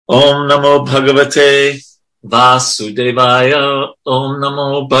Om Namo Bhagavate Vasudevaya. Om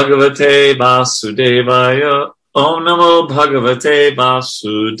Namo Bhagavate Vasudevaya. Om Namo Bhagavate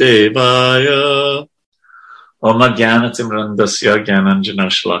Vasudevaya. Om Jnanatimrandasya Jnananjana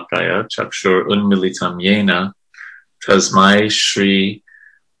Shalakaya Chakshur Unmilitam Yena Tasmai Shri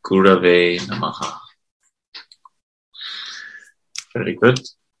Gurave Namaha. Very good.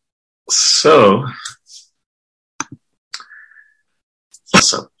 So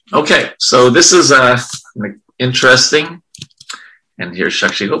this is interesting, and here's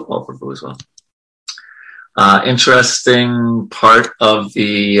Shakshi Gopal Prabhu as well. Interesting part of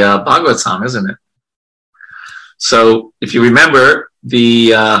the Bhagavatam, isn't it? So if you remember,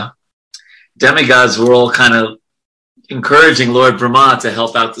 the demigods were all kind of encouraging Lord Brahma to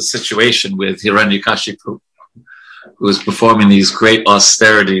help out the situation with Hiranyakashipu, who is performing these great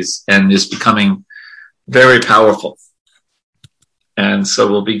austerities and is becoming very powerful. And so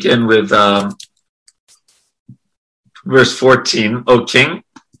we'll begin with verse 14. O king,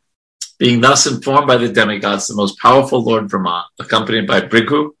 being thus informed by the demigods, the most powerful Lord Brahma, accompanied by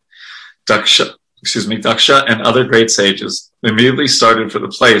Bhrigu, Daksha, and other great sages, immediately started for the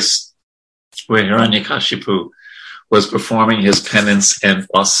place where Hiranyakashipu was performing his penance and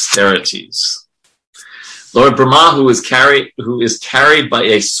austerities. Lord Brahma, who is carried by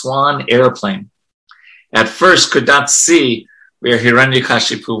a swan airplane, at first could not see where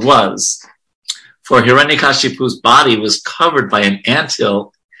Hiranyakashipu was, for Hiranyakashipu's body was covered by an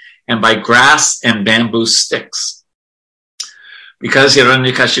anthill and by grass and bamboo sticks. Because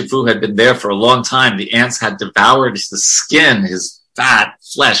Hiranyakashipu had been there for a long time, the ants had devoured his skin, his fat,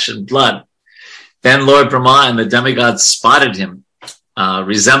 flesh, and blood. Then Lord Brahma and the demigods spotted him,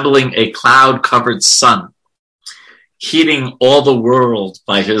 resembling a cloud-covered sun, heating all the world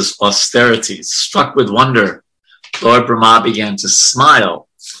by his austerities. Struck with wonder, Lord Brahma began to smile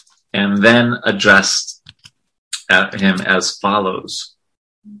and then addressed him as follows.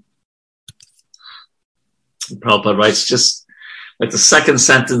 Prabhupada writes just like the second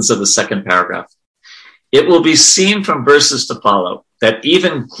sentence of the second paragraph. It will be seen from verses to follow that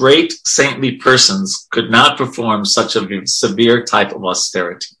even great saintly persons could not perform such a severe type of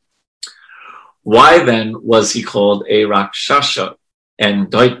austerity. Why then was he called a Rakshasa and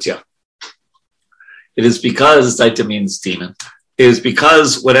Daitya? It is because, Daitya means demon, it is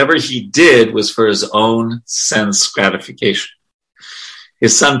because whatever he did was for his own sense gratification.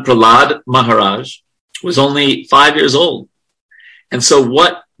 His son Prahlad Maharaj was only 5 years old. And so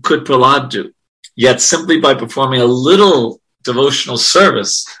what could Prahlad do? Yet simply by performing a little devotional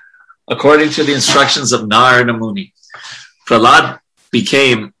service, according to the instructions of Narada Muni, Prahlad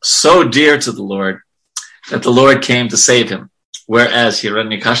became so dear to the Lord that the Lord came to save him. Whereas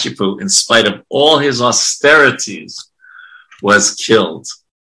Hiranyakashipu, in spite of all his austerities, was killed.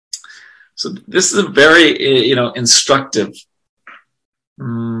 So this is a very, instructive.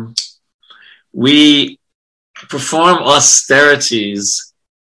 We perform austerities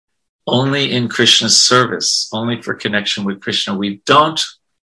only in Krishna's service, only for connection with Krishna. We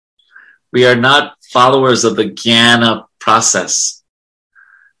are not followers of the jnana process.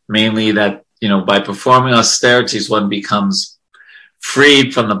 Mainly that, by performing austerities, one becomes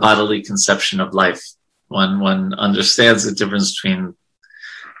freed from the bodily conception of life. One understands the difference between,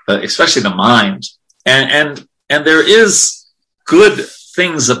 especially the mind, and there is good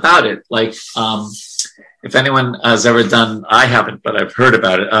things about it. Like, if anyone has ever done, I haven't, but I've heard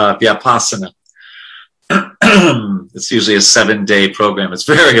about it, Vipassana. It's usually a 7-day program. It's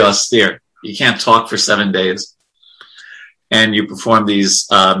very austere. You can't talk for 7 days. And you perform these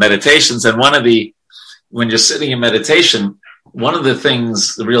meditations. And when you're sitting in meditation, one of the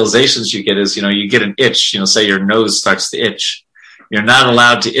things, the realizations you get is, you get an itch, say your nose starts to itch. You're not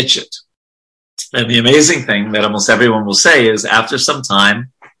allowed to itch it. And the amazing thing that almost everyone will say is after some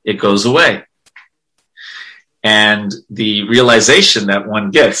time, it goes away. And the realization that one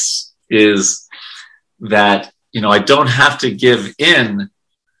gets is that, I don't have to give in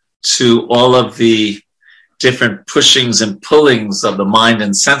to all of the different pushings and pullings of the mind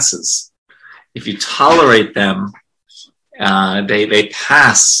and senses. If you tolerate them, they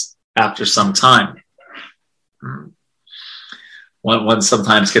pass after some time. One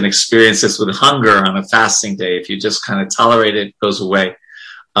sometimes can experience this with hunger on a fasting day. If you just kind of tolerate it, it goes away.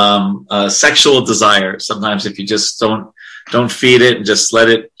 Sexual desire, sometimes if you just don't feed it and just let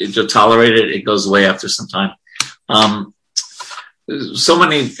it, tolerate it, it goes away after some time.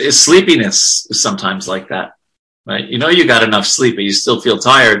 Sleepiness is sometimes like that, right? You got enough sleep, but you still feel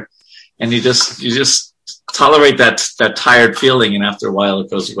tired, and you just tolerate that tired feeling, and after a while it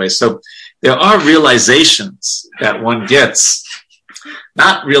goes away. So there are realizations that one gets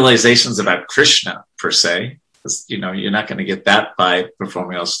not realizations about Krishna per se, because, you're not going to get that by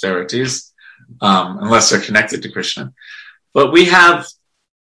performing austerities, unless they're connected to Krishna. But we have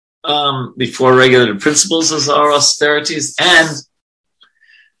the four regulated principles as our austerities, and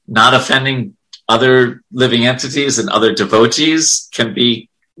not offending other living entities and other devotees can be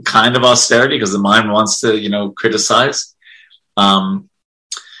kind of austerity, because the mind wants to, criticize. Trying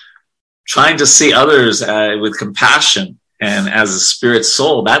to see others with compassion and as a spirit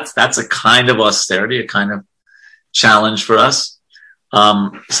soul, that's a kind of austerity, a kind of challenge for us.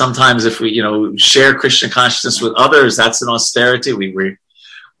 Sometimes if we, share Krishna consciousness with others, that's an austerity. We're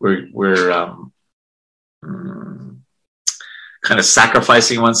kind of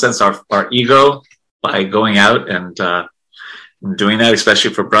sacrificing, in one sense, our ego by going out and doing that,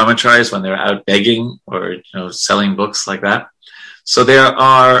 especially for brahmacharis when they're out begging or, selling books like that. So there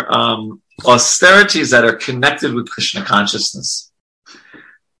are austerities that are connected with Krishna consciousness.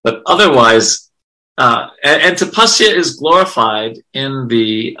 But otherwise, and tapasya is glorified in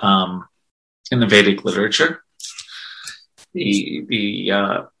the Vedic literature.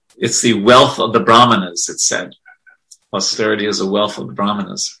 It's the wealth of the brahmanas, it's said. Austerity is a wealth of the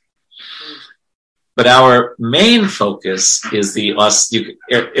brahmanas. But our main focus is the,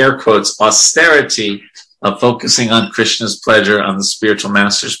 air quotes, austerity of focusing on Krishna's pleasure, on the spiritual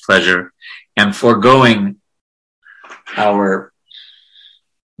master's pleasure, and foregoing our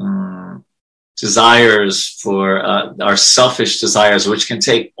desires for our selfish desires, which can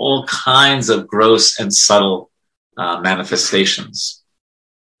take all kinds of gross and subtle manifestations.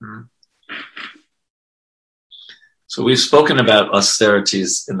 So we've spoken about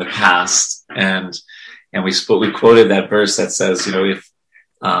austerities in the past, and we quoted that verse that says,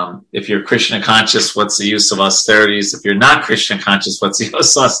 if you're Krishna conscious, what's the use of austerities? If you're not Krishna conscious, what's the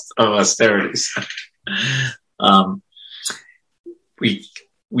use of austerities?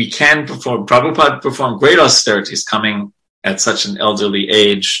 We can perform, Prabhupada performed great austerities coming at such an elderly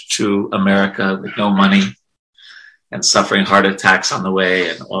age to America with no money and suffering heart attacks on the way.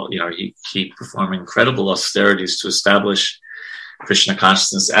 And he performed incredible austerities to establish Krishna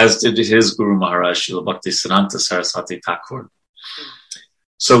consciousness, as did his Guru Maharaj, Srila Bhaktisiddhanta Saraswati Thakur.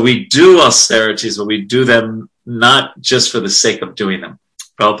 So we do austerities, but we do them not just for the sake of doing them.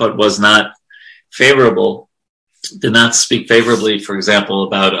 Prabhupada was not favorable, did not speak favorably, for example,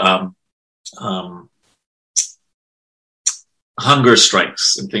 about hunger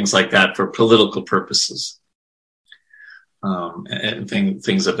strikes and things like that for political purposes, and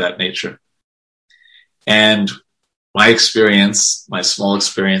things of that nature. And my experience, my small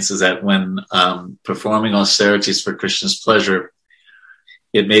experience, is that when performing austerities for Krishna's pleasure,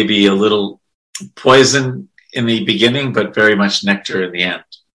 it may be a little poison in the beginning, but very much nectar in the end.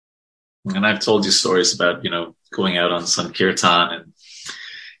 And I've told you stories about, going out on Sankirtan and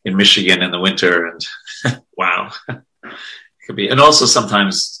in Michigan in the winter, and wow, it could be, and also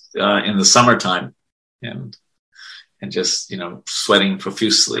sometimes in the summertime, and just sweating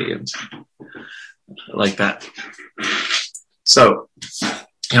profusely and like that. So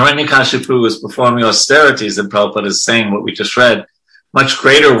Hiranyakashipu was performing austerities, and Prabhupada is saying what we just read, much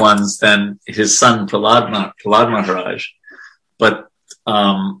greater ones than his son Prahlad Maharaj, but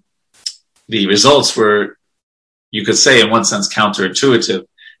the results were, you could say, in one sense, counterintuitive.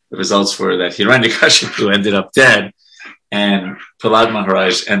 The results were that Hiranyakashipu ended up dead, and Prahlad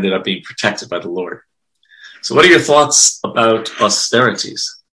Maharaj ended up being protected by the Lord. So what are your thoughts about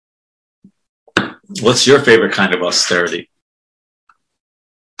austerities? What's your favorite kind of austerity?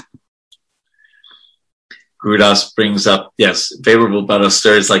 Gurudas brings up, yes, favorable about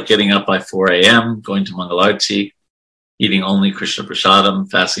austerities like getting up by 4 a.m., going to Mangalarti, eating only Krishna Prasadam,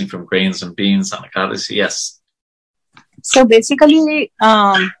 fasting from grains and beans on Ekadasi. Yes. So basically,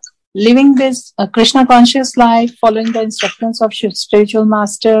 living this Krishna conscious life, following the instructions of spiritual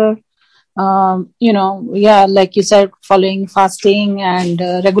master, like you said, following fasting and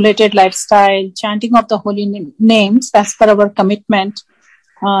regulated lifestyle, chanting of the holy names as per our commitment.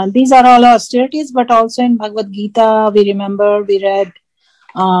 These are all austerities, but also in Bhagavad Gita, we read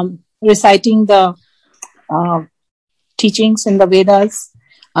reciting the teachings in the Vedas,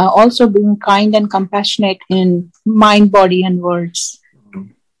 also being kind and compassionate in mind, body, and words.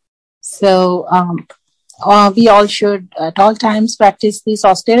 So we all should at all times practice these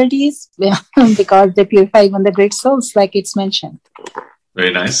austerities because they purify even the great souls, like it's mentioned.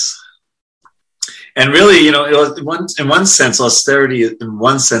 Very nice. And really, in one sense, austerity in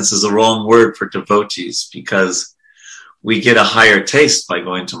one sense is the wrong word for devotees, because we get a higher taste by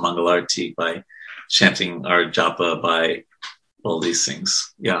going to Mangalarti, by chanting our japa, by all these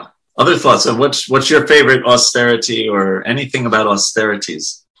things. Yeah, Other thoughts of what's your favorite austerity or anything about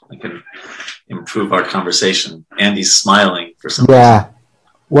austerities? I can improve our conversation. Andy's smiling for some reason.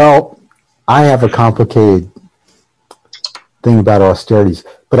 Well, I have a complicated thing about austerities,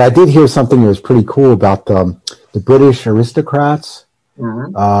 but I did hear something that was pretty cool about the British aristocrats,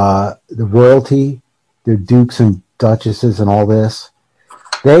 the royalty, their dukes and duchesses and all this.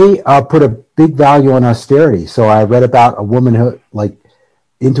 They put a big value on austerity. So I read about a woman who, like,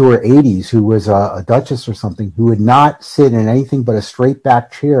 into her 80s, who was a duchess or something, who would not sit in anything but a straight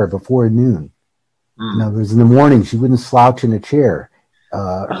back chair before noon. In other words, in the morning, she wouldn't slouch in a chair.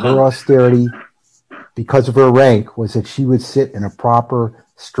 Her austerity, because of her rank, was that she would sit in a proper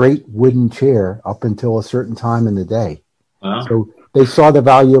straight wooden chair up until a certain time in the day. Wow. So they saw the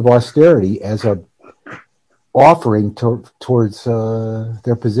value of austerity as a offering towards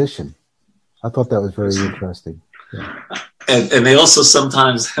their position. I thought that was very interesting. Yeah. And they also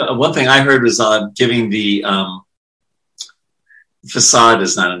sometimes, one thing I heard was giving the facade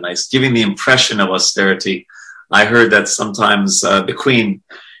is not a nice, giving the impression of austerity. I heard that sometimes the Queen,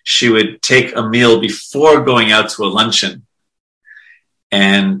 she would take a meal before going out to a luncheon.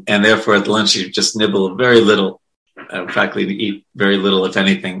 And therefore at the lunch, she'd just nibble very little, practically to eat very little, if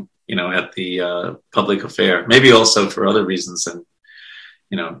anything, at the public affair. Maybe also for other reasons. And,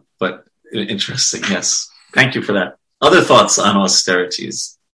 but interesting. Yes. Thank you for that. Other thoughts on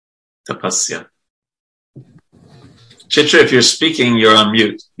austerities? Tapasya. Chitra, if you're speaking, you're on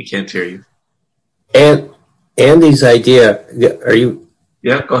mute. We can't hear you. And Andy's idea, are you?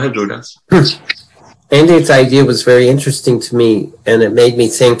 Yeah, go ahead, Rudas. Andy's idea was very interesting to me, and it made me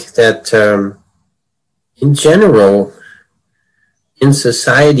think that in general, in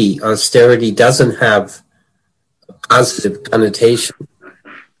society, austerity doesn't have a positive connotation.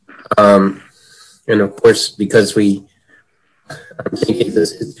 And of course, because I'm thinking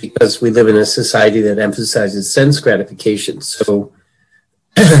this is because we live in a society that emphasizes sense gratification. So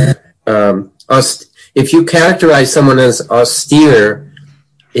if you characterize someone as austere,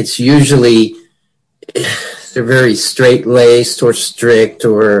 it's usually they're very straight-laced or strict,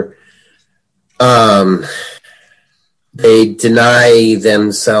 or they deny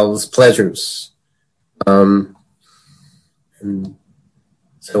themselves pleasures. And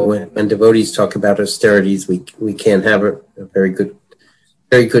so when devotees talk about austerities, we can have a very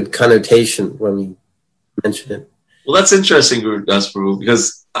good connotation when we mention it. Well, that's interesting, Guru Das Prabhu,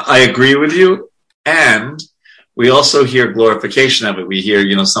 because I agree with you, and we also hear glorification of it. We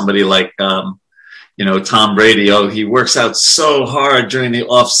hear, somebody like, Tom Brady. Oh, he works out so hard during the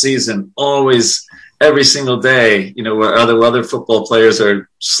off season, always, every single day. Where other football players are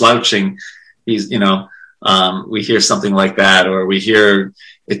slouching, he's, we hear something like that, or we hear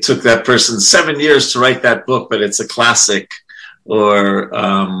it took that person 7 years to write that book, but it's a classic. Or,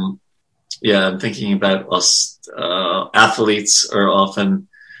 I'm thinking about us, athletes are often,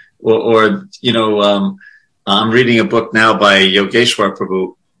 I'm reading a book now by Yogeshwar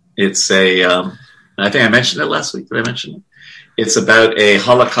Prabhu. It's I think I mentioned it last week. Did I mention it? It's about a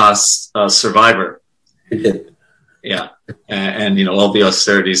Holocaust survivor. Yeah. And all the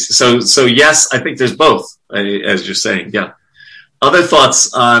austerities. So yes, I think there's both, as you're saying. Yeah. Other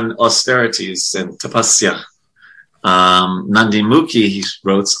thoughts on austerities and tapasya. Nandimukhi, he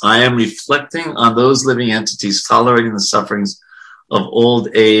wrote, I am reflecting on those living entities tolerating the sufferings of old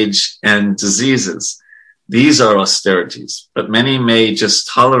age and diseases. These are austerities, but many may just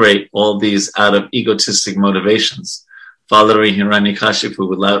tolerate all these out of egotistic motivations, following Hiranyakashipu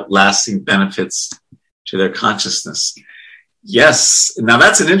without lasting benefits to their consciousness. Yes, now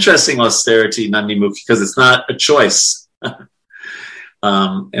that's an interesting austerity, Nandimukhi, because it's not a choice.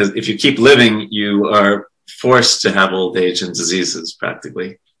 If you keep living, you are forced to have old age and diseases,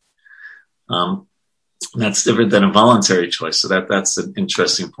 practically. That's different than a voluntary choice, so that's an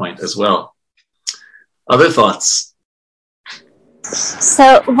interesting point as well. Other thoughts?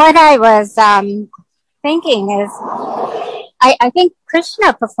 So what I was thinking is, I think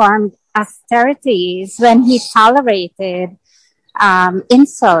Krishna performed austerities when he tolerated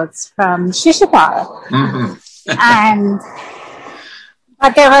insults from Shishupal. Mm-hmm.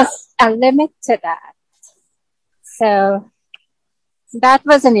 But there was a limit to that. So that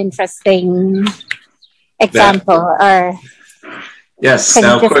was an interesting example. Yes, can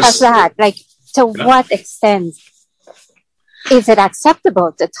now, you discuss that? Like, to what extent is it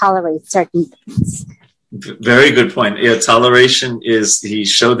acceptable to tolerate certain things? Very good point. Yeah, toleration he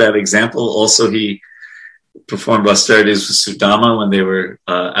showed that example. Also, he performed austerities with Sudama when they were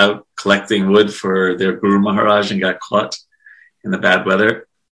out collecting wood for their Guru Maharaj and got caught in the bad weather.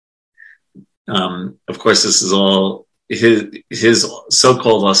 Of course, this is all, his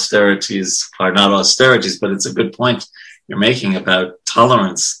so-called austerities are not austerities, but it's a good point you're making about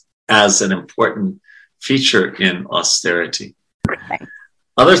tolerance as an important feature in austerity.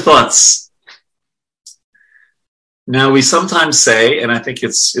 Other thoughts? Now, we sometimes say, and I think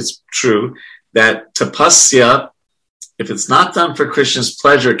it's true, that tapasya, if it's not done for Krishna's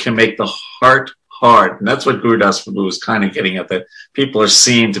pleasure, can make the heart hard. And that's what Gurudas Prabhu was kind of getting at, that people are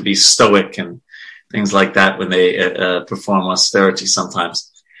seen to be stoic and things like that when they perform austerity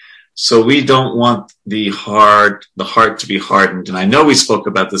sometimes. So we don't want the heart to be hardened. And I know we spoke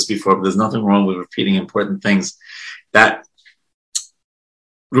about this before, but there's nothing wrong with repeating important things. That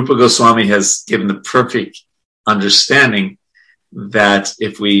Rupa Goswami has given the perfect understanding that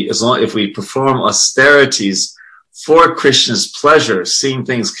if we perform austerities for Krishna's pleasure, seeing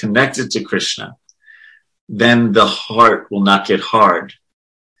things connected to Krishna, then the heart will not get hard.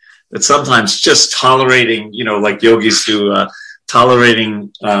 That sometimes just tolerating, like yogis do,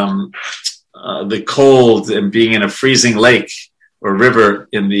 tolerating the cold and being in a freezing lake or river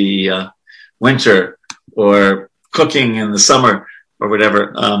in the winter, or cooking in the summer or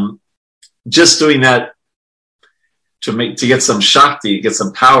whatever, just doing that to get some shakti, get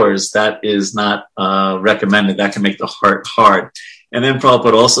some powers, that is not recommended. That can make the heart hard. And then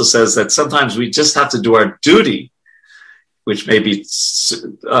Prabhupada also says that sometimes we just have to do our duty, which may be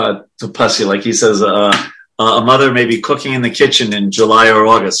tapasya. Like he says, a mother may be cooking in the kitchen in July or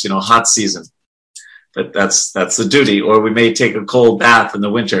August, hot season. But that's the duty. Or we may take a cold bath in the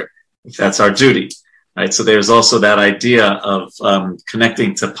winter, if that's our duty. Right? So there's also that idea of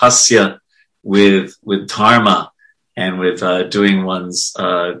connecting tapasya with dharma and with doing one's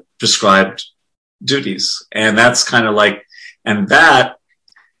prescribed duties. And that's kind of like, and that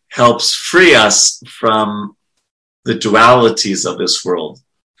helps free us from the dualities of this world,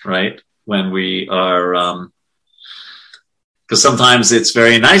 right? When we are, because sometimes it's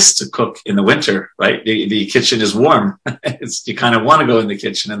very nice to cook in the winter, right? The kitchen is warm. You kind of want to go in the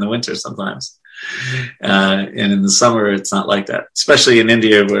kitchen in the winter sometimes. And in the summer, it's not like that, especially in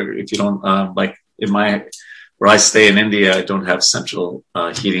India, where if you don't, like where I stay in India, I don't have central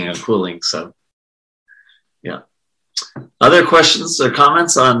heating and cooling. So, yeah. Other questions or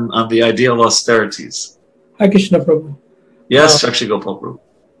comments on the idea of austerities? Hi, Krishna Prabhu. Yes, Shakshi Gopal Prabhu.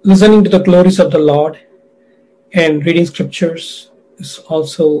 Listening to the glories of the Lord and reading scriptures is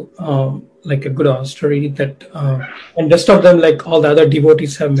also like a good austerity that, and rest of them, like all the other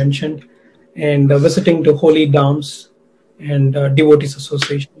devotees have mentioned, and visiting to holy dhams and devotees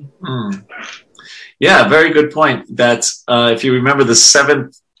association. Yeah, very good point. That if you remember the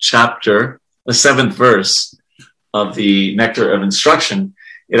 7th chapter, the 7th verse of the Nectar of Instruction,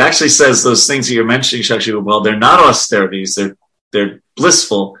 it actually says those things that you're mentioning, Shakshi Gopal, they're not austerities, they're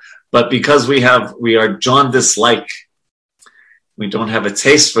blissful, but because we are jaundice-like, we don't have a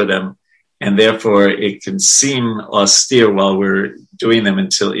taste for them, and therefore it can seem austere while we're doing them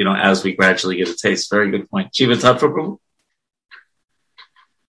until, as we gradually get a taste. Very good point. Jiva Tattva Prabhu?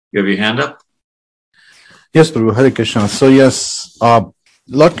 You have your hand up? Yes, Prabhu. Hare Krishna. So yes,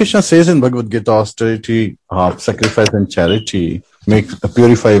 Lord Krishna says in Bhagavad Gita, austerity, sacrifice and charity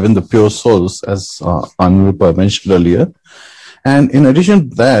purify even the pure souls, as Anurupa mentioned earlier. And in addition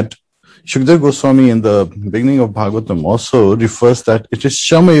to that, Shukdev Goswami in the beginning of Bhagavatam also refers that it is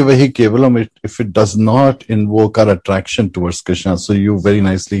Shama Evahi Kevalam if it does not invoke our attraction towards Krishna. So you very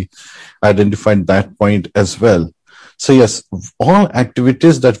nicely identified that point as well. So yes, all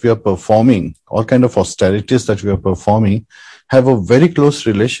activities that we are performing, all kind of austerities that we are performing, have a very close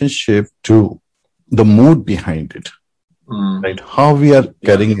relationship to the mood behind it, right? How we are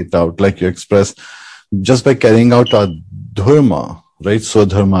carrying it out, like you expressed, just by carrying out our dharma, right? So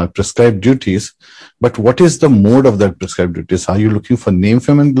dharma, prescribed duties. But what is the mode of that prescribed duties? Are you looking for name,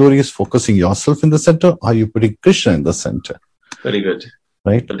 fame, and glory? Is focusing yourself in the center? Are you putting Krishna in the center? Very good.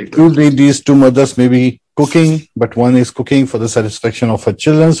 Right? Very good. Two ladies, two mothers may be cooking, but one is cooking for the satisfaction of her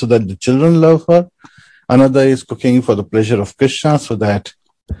children so that the children love her. Another is cooking for the pleasure of Krishna so that,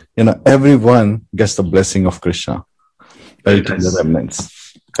 everyone gets the blessing of Krishna. Very nice. The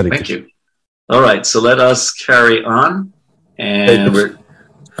remnants. Thank you. All right, so let us carry on. And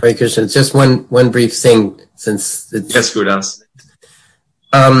Hare Krishna. Just one brief thing, since it's... Yes, Gurudas.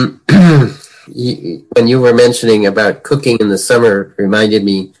 When you were mentioning about cooking in the summer, reminded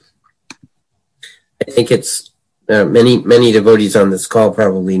me, I think it's many devotees on this call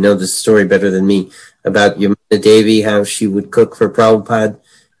probably know this story better than me, about Yamuna Devi, how she would cook for Prabhupada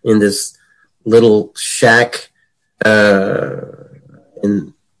in this little shack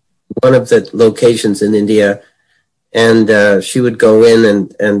in one of the locations in India. And she would go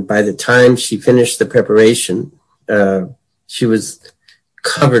in, and by the time she finished the preparation, she was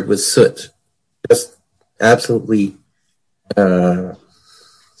covered with soot, just absolutely.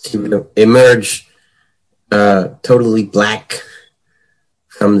 She would emerge totally black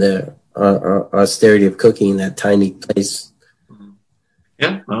from the austerity of cooking in that tiny place.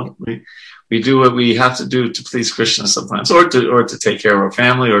 Yeah, well, we do what we have to do to please Krishna sometimes, or to take care of our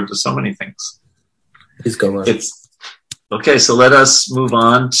family, or to so many things. Please go on. Okay, so let us move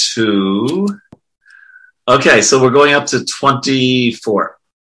on to. Okay, so we're going up to 24.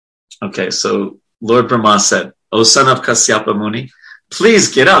 Okay, so Lord Brahma said, "O son of Kasyapa Muni, please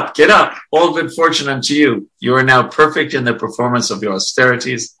get up, get up. All good fortune unto you. You are now perfect in the performance of your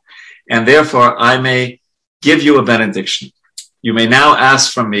austerities, and therefore I may give you a benediction. You may now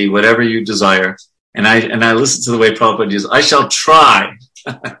ask from me whatever you desire." And I listen to the way Prabhupada uses, "I shall try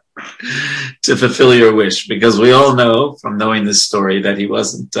to fulfill your wish," because we all know from knowing this story that he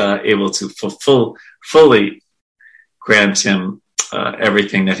wasn't able to fully grant him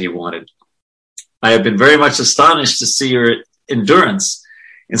everything that he wanted. "I have been very much astonished to see your endurance.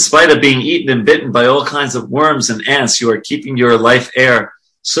 In spite of being eaten and bitten by all kinds of worms and ants, you are keeping your life air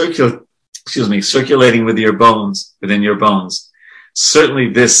circulating within your bones.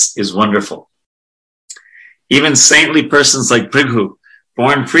 Certainly this is wonderful. Even saintly persons like Brighu,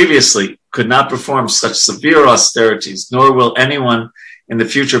 born previously, could not perform such severe austerities, nor will anyone in the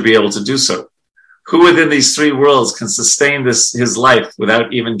future be able to do so. Who within these three worlds can sustain his life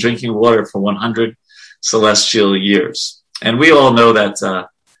without even drinking water for 100 celestial years?" And we all know that,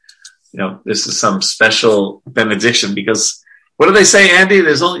 this is some special benediction, because what do they say, Andy?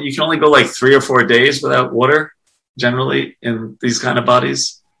 You can only go like 3 or 4 days without water, generally, in these kind of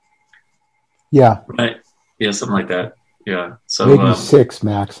bodies. Yeah. Right. Yeah, something like that. Yeah. So maybe 6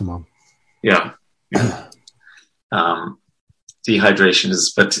 maximum. Yeah. Dehydration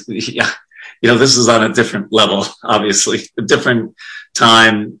is, but yeah, this is on a different level, obviously, a different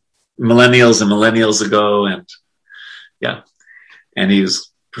time, millennials ago, and yeah, and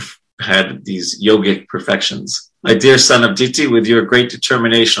he's had these yogic perfections. "My dear son of Diti, with your great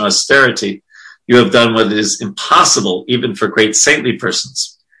determination and austerity, you have done what is impossible even for great saintly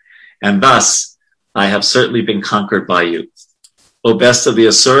persons, and thus I have certainly been conquered by you. O best of the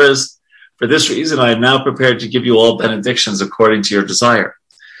Asuras, for this reason I am now prepared to give you all benedictions according to your desire.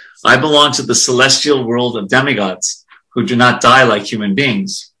 I belong to the celestial world of demigods, who do not die like human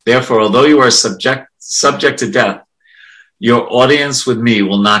beings. Therefore, although you are subject to death, your audience with me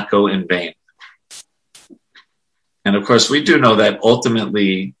will not go in vain." And of course, we do know that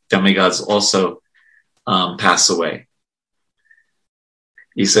ultimately demigods also pass away.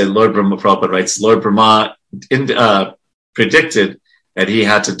 He said, Lord Brahma, Prabhupada writes, Lord Brahma predicted that he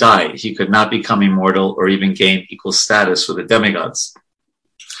had to die. He could not become immortal or even gain equal status with the demigods.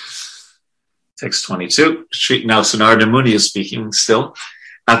 Text 22. Now, Narada Muni is speaking still.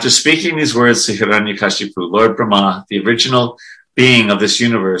 After speaking these words to Hiranyakashipu, Lord Brahma, the original being of this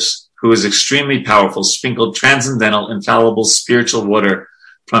universe, who is extremely powerful, sprinkled transcendental, infallible spiritual water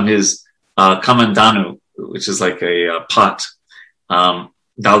from his kamandanu, which is like a pot,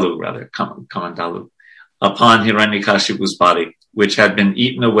 kamandalu, upon Hiranyakashipu's body, which had been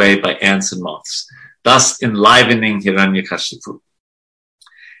eaten away by ants and moths, thus enlivening Hiranyakashipu.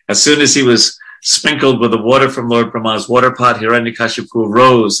 As soon as he was sprinkled with the water from Lord Brahma's water pot, Hiranyakashipu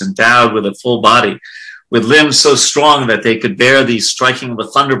rose, endowed with a full body, with limbs so strong that they could bear the striking of a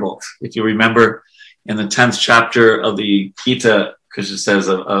thunderbolt. If you remember in the 10th chapter of the Gita, Krishna says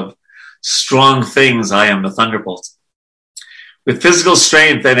of strong things, I am the thunderbolt. With physical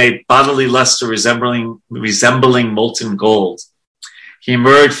strength and a bodily luster resembling molten gold, he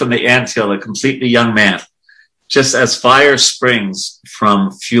emerged from the anthill a completely young man, just as fire springs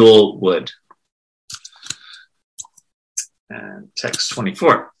from fuel wood. And text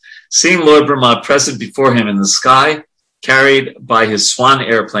 24. Seeing Lord Brahma present before him in the sky, carried by his swan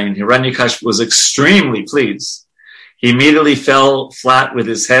airplane, Hiranyakashipu was extremely pleased. He immediately fell flat with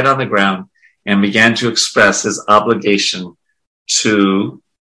his head on the ground and began to express his obligation to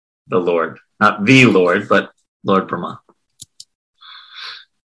the Lord. Not the Lord, but Lord Brahma.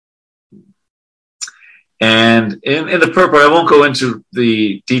 And in the purport, I won't go into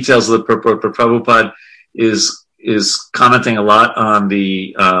the details of the purport, but Prabhupada is commenting a lot on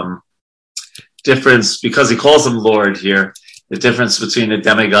the difference, because he calls him Lord here, the difference between the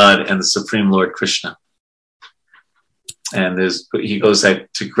demigod and the Supreme Lord Krishna. And he goes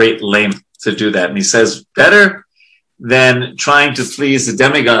to great length to do that. And he says, better than trying to please the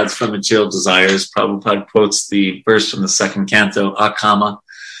demigods from material desires, Prabhupada quotes the verse from the second canto, Akama,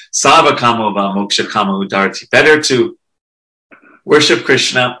 Sava Kamo Va Moksha Kama Udarti. Better to worship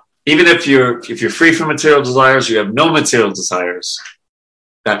Krishna even if you're free from material desires, you have no material desires,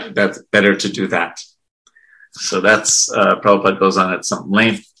 that's better to do that. So that's, Prabhupada goes on at some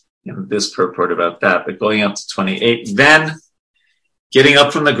length in this purport about that. But going up to 28, then getting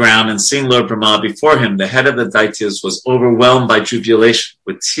up from the ground and seeing Lord Brahma before him, the head of the Daityas was overwhelmed by jubilation.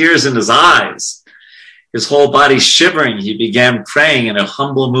 With tears in his eyes, his whole body shivering, he began praying in a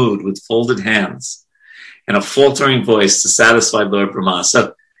humble mood with folded hands and a faltering voice to satisfy Lord Brahma.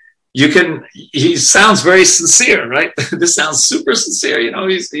 So he sounds very sincere, right? This sounds super sincere.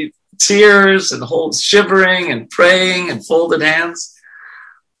 He tears and holds shivering and praying and folded hands.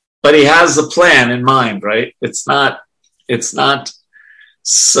 But he has a plan in mind, right? It's not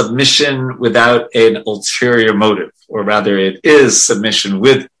submission without an ulterior motive, or rather it is submission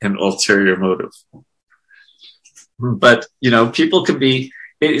with an ulterior motive. But, people can be,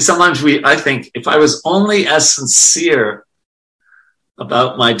 sometimes I think if I was only as sincere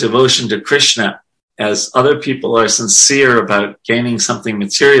about my devotion to Krishna as other people are sincere about gaining something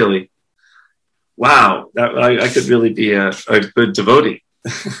materially, wow, I could really be a good devotee.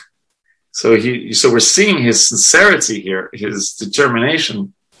 So we're seeing his sincerity here, his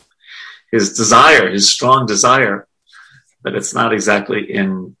determination, his desire, his strong desire, but it's not exactly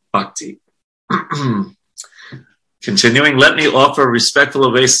in bhakti. Continuing, let me offer respectful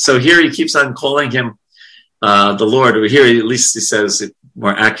obeisance. So here he keeps on calling him the Lord, or here at least he says it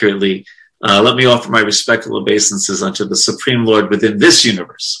more accurately, let me offer my respectful obeisances unto the Supreme Lord within this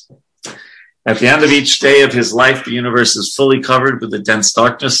universe. At the end of each day of his life, the universe is fully covered with the dense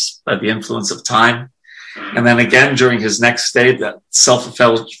darkness by the influence of time. And then again, during his next day, that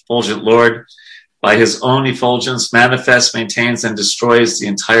self-effulgent Lord, by his own effulgence, manifests, maintains, and destroys the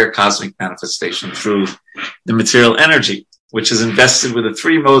entire cosmic manifestation through the material energy, which is invested with the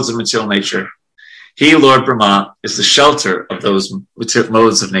three modes of material nature. He, Lord Brahma, is the shelter of those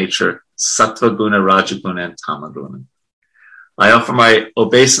modes of nature, Sattva Guna, Rajaguna, and Tamaguna. I offer my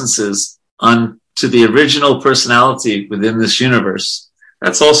obeisances unto the original personality within this universe.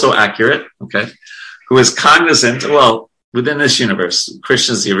 That's also accurate, okay? Who is cognizant, within this universe,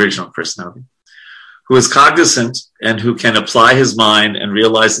 Krishna is the original personality, who is cognizant and who can apply his mind and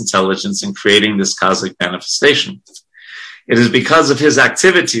realize intelligence in creating this cosmic manifestation. It is because of his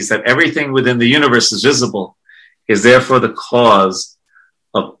activities that everything within the universe is visible. He is therefore the cause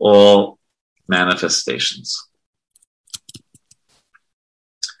of all manifestations.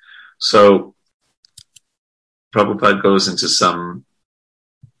 So Prabhupada goes into some,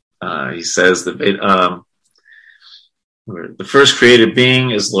 he says that the first created being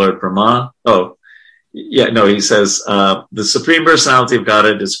is Lord Brahma. He says the Supreme Personality of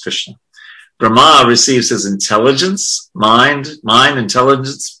Godhead is Krishna. Brahma receives his intelligence, mind,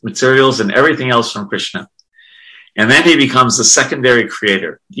 intelligence, materials, and everything else from Krishna. And then he becomes the secondary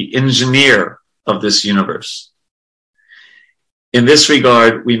creator, the engineer of this universe. In this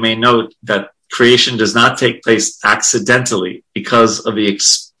regard, we may note that creation does not take place accidentally because of the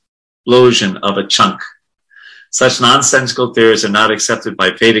explosion of a chunk. Such nonsensical theories are not accepted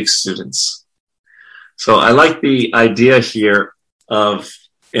by Vedic students. So I like the idea here of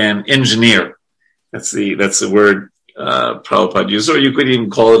an engineer. That's the word Prabhupada used, or you could even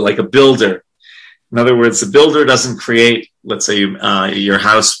call it like a builder. In other words, the builder doesn't create, let's say, your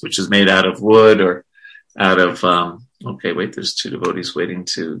house, which is made out of wood or out of, there's two devotees waiting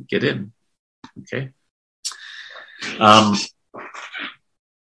to get in. Okay.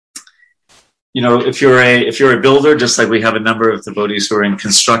 If you're a builder, just like we have a number of devotees who are in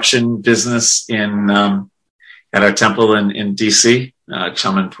construction business at our temple in DC,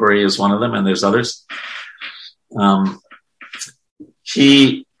 Chaman Puri is one of them, and there's others.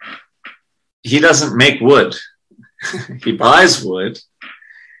 He doesn't make wood. He buys wood.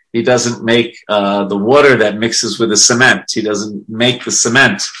 He doesn't make the water that mixes with the cement. He doesn't make the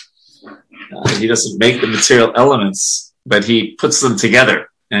cement. He doesn't make the material elements, but he puts them together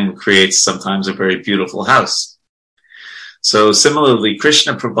and creates sometimes a very beautiful house. So similarly,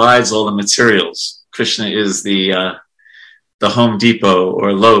 Krishna provides all the materials. Krishna is the Home Depot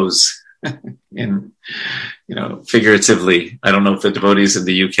or Lowe's figuratively. I don't know if the devotees in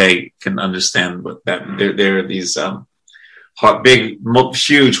the UK can understand what that. They're these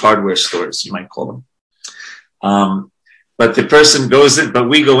huge hardware stores, you might call them. But the person goes in, but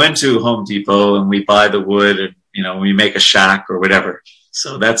we go into Home Depot and we buy the wood, and we make a shack or whatever.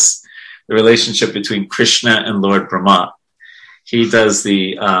 So that's the relationship between Krishna and Lord Brahma. He does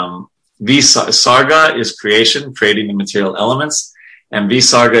the Visarga is creation, creating the material elements, and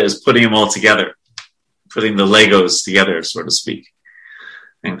Visarga is putting them all together, putting the Legos together, so to speak.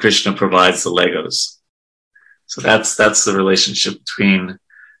 And Krishna provides the Legos. So that's the relationship between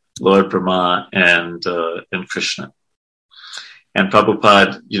Lord Brahma and Krishna. And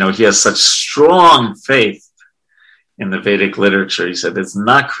Prabhupada, he has such strong faith in the Vedic literature. He said it's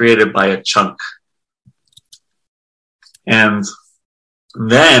not created by a chunk. And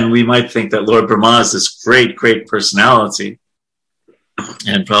then we might think that Lord Brahma is this great, great personality.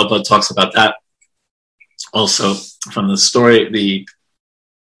 And Prabhupada talks about that also from the story, the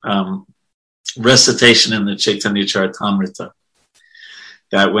recitation in the Chaitanya Charitamrita,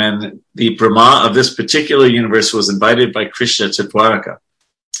 that when the Brahma of this particular universe was invited by Krishna to Dwaraka,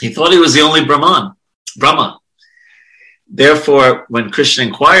 he thought he was the only Brahma. Therefore, when Krishna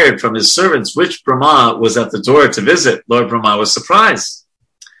inquired from his servants which Brahma was at the door to visit, Lord Brahma was surprised.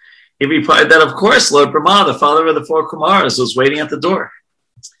 He replied that, of course, Lord Brahma, the father of the 4 Kumaras, was waiting at the door.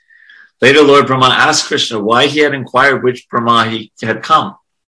 Later, Lord Brahma asked Krishna why he had inquired which Brahma he had come.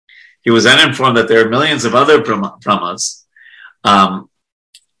 He was then informed that there are millions of other Brahmas,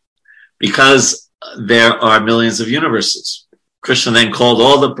 because there are millions of universes. Krishna then called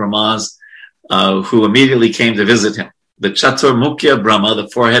all the Brahmas who immediately came to visit him. The Chaturmukhya Brahma, the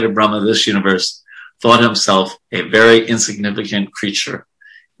 4-headed Brahma of this universe, thought himself a very insignificant creature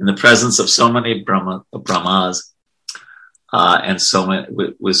in the presence of so many Brahmas and so many,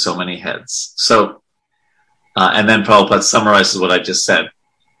 with so many heads. So, and then Prabhupada summarizes what I just said.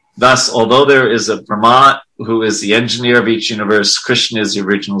 Thus, although there is a Brahma who is the engineer of each universe, Krishna is the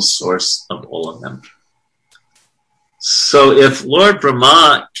original source of all of them. So if Lord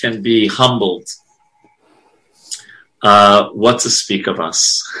Brahma can be humbled, what to speak of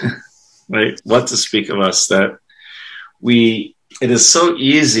us, right? What to speak of us, that it is so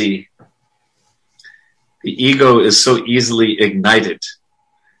easy, the ego is so easily ignited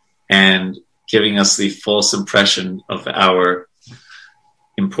and giving us the false impression of our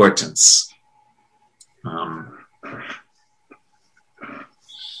importance. And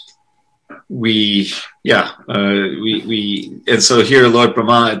so here, Lord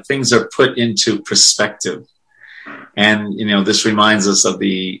Brahma, things are put into perspective. And, this reminds us of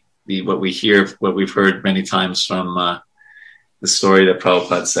what we've heard many times from the story that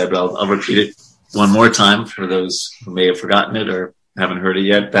Prabhupada said, but I'll repeat it one more time for those who may have forgotten it or haven't heard it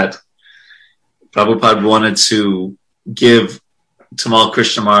yet, that Prabhupada wanted to give Tamal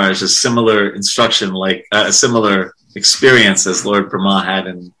Krishna Maharaj a similar instruction, like a similar experience as Lord Brahma had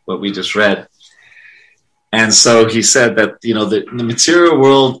in what we just read. And so he said that, the material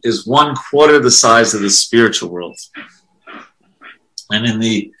world is 1/4 the size of the spiritual world. And in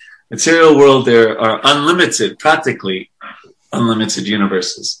the material world, there are practically unlimited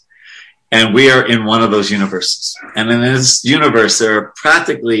universes. And we are in one of those universes. And in this universe, there are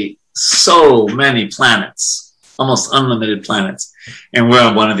practically so many planets, almost unlimited planets. And we're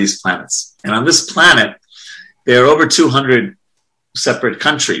on one of these planets. And on this planet, there are over 200 separate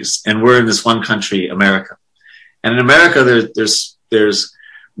countries. And we're in this one country, America. And in America, there's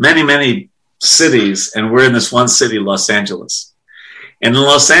many, many cities. And we're in this one city, Los Angeles. And in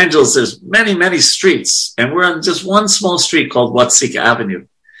Los Angeles, there's many, many streets. And we're on just one small street called Watsika Avenue.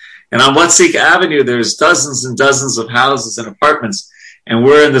 And on Watsika Avenue, there's dozens and dozens of houses and apartments. And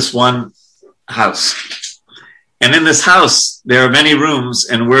we're in this one house. And in this house, there are many rooms,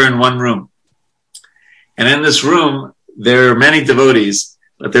 and we're in one room. And in this room, there are many devotees,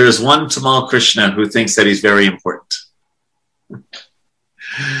 but there is one Tamal Krishna who thinks that he's very important.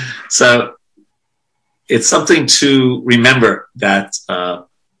 So it's something to remember that,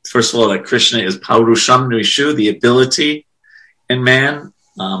 first of all, that Krishna is Paurusham Nrishu, the ability in man.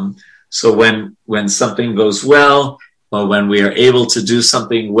 So when something goes well, or when we are able to do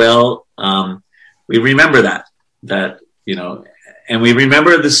something well, we remember that, and we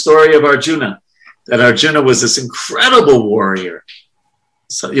remember the story of Arjuna, that Arjuna was this incredible warrior.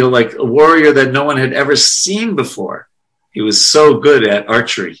 So, like a warrior that no one had ever seen before. He was so good at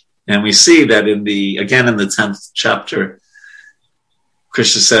archery. And we see that in the 10th chapter,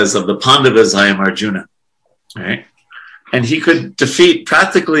 Krishna says, of the Pandavas, I am Arjuna. Right? And he could defeat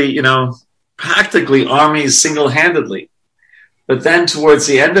practically armies single-handedly. But then towards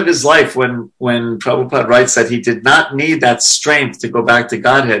the end of his life, when Prabhupada writes that he did not need that strength to go back to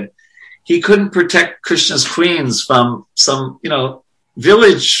Godhead, he couldn't protect Krishna's queens from some,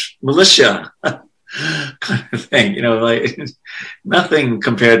 village militia kind of thing, like nothing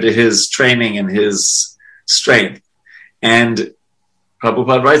compared to his training and his strength. And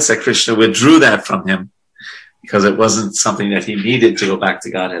Prabhupada writes that Krishna withdrew that from him because it wasn't something that he needed to go back to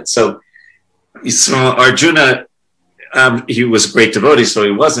Godhead. So Arjuna, he was a great devotee, so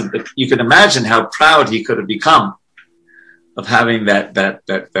he wasn't, but you can imagine how proud he could have become of having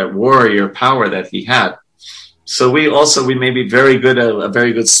that warrior power that he had. So we may be very good, a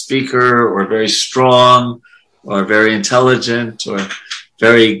very good speaker, or very strong, or very intelligent, or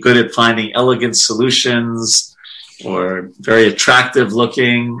very good at finding elegant solutions, or very attractive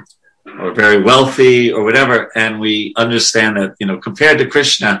looking, or very wealthy, or whatever. And we understand that, compared to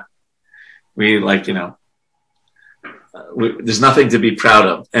Krishna, there's nothing to be proud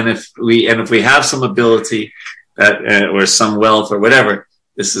of. And if we have some ability that, or some wealth or whatever,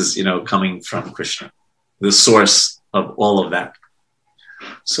 this is, coming from Krishna, the source of all of that.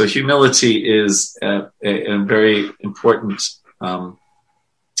 So humility is a very important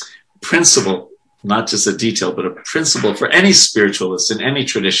principle, not just a detail, but a principle for any spiritualist in any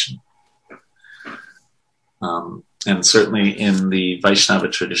tradition. And certainly in the Vaishnava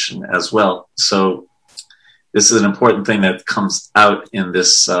tradition as well. So this is an important thing that comes out in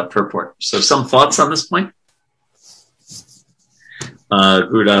this purport. So some thoughts on this point?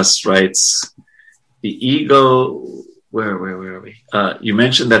 Gurudas writes, the ego, where are we? You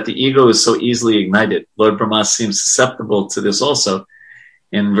mentioned that the ego is so easily ignited. Lord Brahma seems susceptible to this also.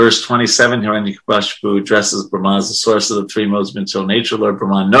 In verse 27, Hiranyakashipu addresses Brahma as the source of the three modes of material nature. Lord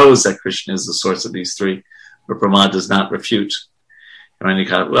Brahma knows that Krishna is the source of these three, but Brahma does not refute.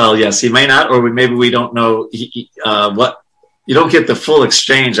 Well, yes, he may not, or maybe we don't know what. You don't get the full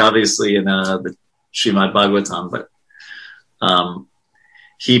exchange, obviously, in the Srimad Bhagavatam, but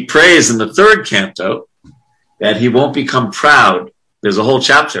he prays in the third canto that he won't become proud. There's a whole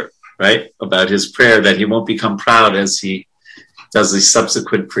chapter, right, about his prayer that he won't become proud as he does the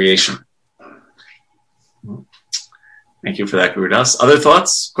subsequent creation. Thank you for that, Gurudas. Other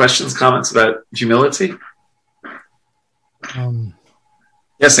thoughts, questions, comments about humility?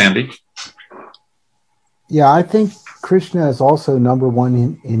 Yes, Andy. Yeah, I think Krishna is also number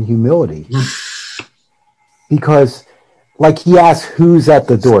one in humility. Because, like, he asks who's at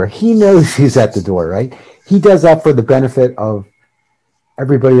the door. He knows who's at the door, right? He does that for the benefit of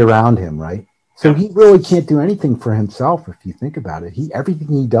everybody around him, right? So he really can't do anything for himself if you think about it. Everything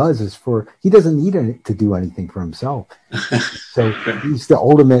he does is he doesn't need to do anything for himself. So he's the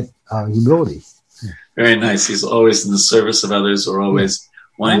ultimate humility. Very nice. He's always in the service of others, or always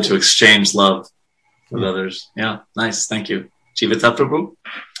wanting to exchange love with others. Yeah, nice. Thank you. Jivata Prabhu?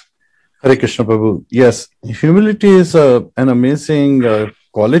 Hare Krishna Prabhu. Yes, humility is an amazing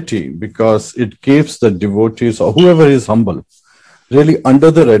quality because it keeps the devotees or whoever is humble really under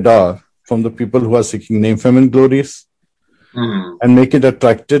the radar from the people who are seeking name, fame, and glories, and make it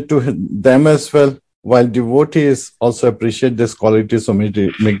attractive to them as well, while devotees also appreciate this quality, so make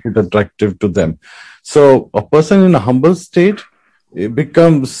it attractive to them. So a person in a humble state, he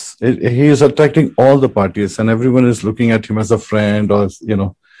is attracting all the parties, and everyone is looking at him as a friend, or,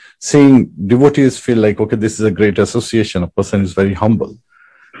 seeing devotees feel like, okay, this is a great association. A person is very humble.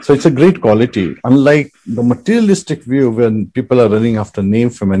 So it's a great quality. Unlike the materialistic view when people are running after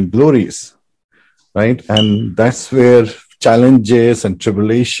name, fame, and glories, right? And that's where challenges and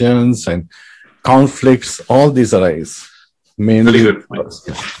tribulations and conflicts, all these arise. Mainly. Very good point.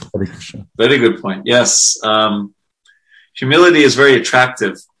 Very good point. Yes. Humility is very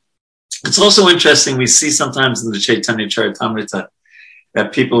attractive. It's also interesting. We see sometimes in the Chaitanya Charitamrita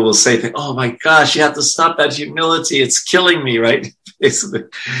that people will say, oh my gosh, you have to stop that humility. It's killing me, right?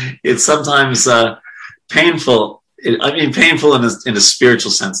 It's sometimes painful. Painful in a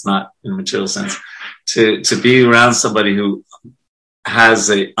spiritual sense, not in a material sense, to be around somebody who has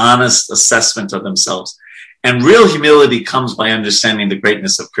an honest assessment of themselves. And real humility comes by understanding the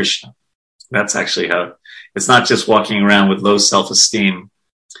greatness of Krishna. That's actually how it's not just walking around with low self-esteem,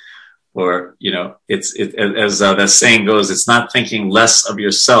 or, as that saying goes, it's not thinking less of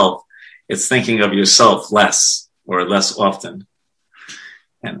yourself. It's thinking of yourself less, or less often.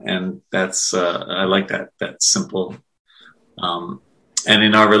 And that's, I like that simple. And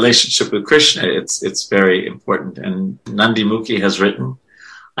in our relationship with Krishna, it's very important. And Nandi Mukhi has written,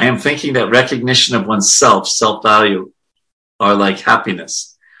 I am thinking that recognition of oneself, self-value, are like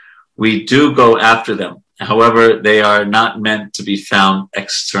happiness. We do go after them. However, they are not meant to be found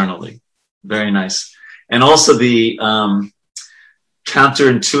externally. Very nice. And also the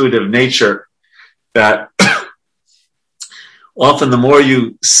counterintuitive nature that often the more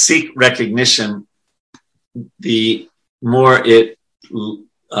you seek recognition, the more it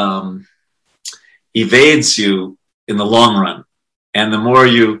evades you in the long run. And the more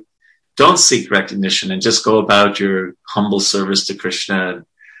you don't seek recognition and just go about your humble service to Krishna,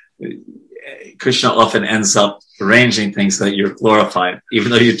 Krishna often ends up arranging things that you're glorified,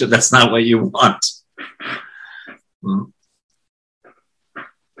 even though that's not what you want.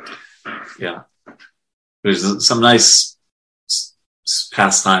 Yeah. There's some nice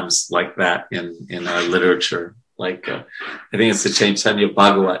pastimes like that in our literature. Like, I think it's the Chaitanya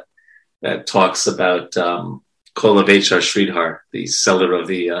Bhagavat that talks about Kolavechar Sridhar, the seller of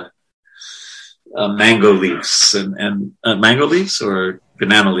the mango leaves and mango leaves or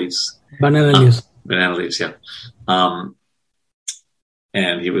banana leaves? Banana leaves. Banana leaves, yeah.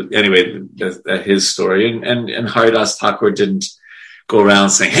 And he would, anyway, his story. And Haridas Thakur didn't go around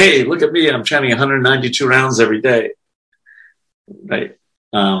saying, hey, look at me, I'm chanting 192 rounds every day. Right?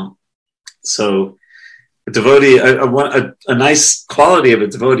 So a devotee, a nice quality of a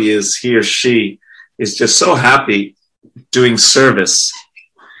devotee is he or she is just so happy doing service.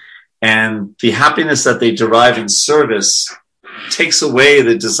 And the happiness that they derive in service takes away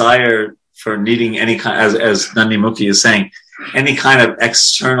the desire for needing any kind, as Nandimukhi is saying, any kind of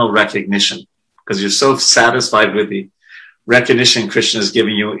external recognition, because you're so satisfied with the recognition Krishna is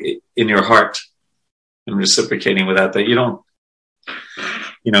giving you in your heart and reciprocating with that you don't,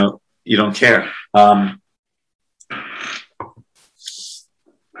 you don't care.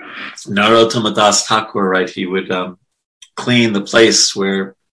 Narottama Das Thakur, right? He would clean the place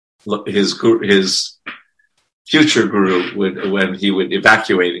where his future guru would, when he would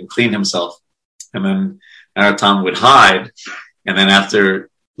evacuate and clean himself, and then Narottam would hide, and then after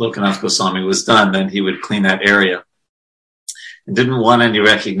Lokanath Goswami was done, then he would clean that area, and didn't want any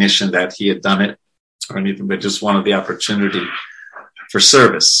recognition that he had done it or anything, but just wanted the opportunity for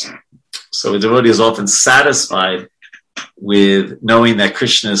service. So a devotee is often satisfied with knowing that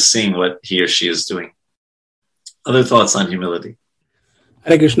Krishna is seeing what he or she is doing. Other thoughts on humility?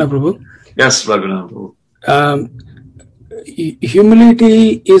 Hare Krishna, Prabhu. Yes, Raghunath Prabhu.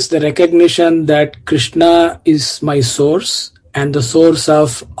 Humility is the recognition that Krishna is my source and the source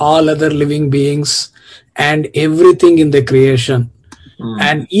of all other living beings and everything in the creation.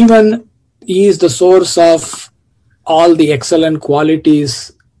 And even he is the source of all the excellent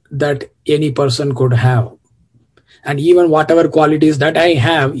qualities that any person could have. And even whatever qualities that I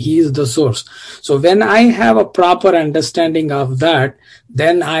have, he is the source. So when I have a proper understanding of that,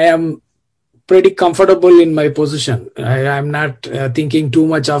 then I am pretty comfortable in my position. I'm not thinking too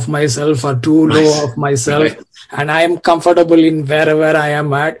much of myself or too low of myself. Right. And I am comfortable in wherever I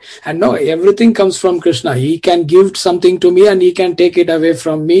am at. And no, everything comes from Krishna. He can give something to me and he can take it away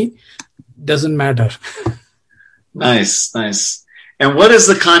from me. Doesn't matter. Nice, nice. And what is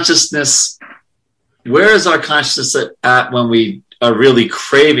the consciousness? Where is our consciousness at when we are really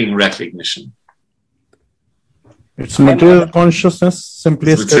craving recognition? It's material consciousness,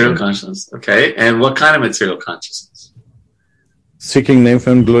 simply. Material consciousness, okay. And what kind of material consciousness? Seeking name,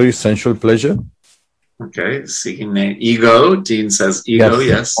 fame, glory, sensual pleasure. Okay, seeking name, ego. Dean says ego.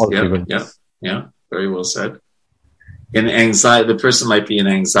 Yes. Yeah. Very well said. In anxiety, the person might be in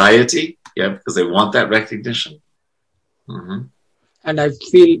anxiety, because they want that recognition. Mm-hmm. And I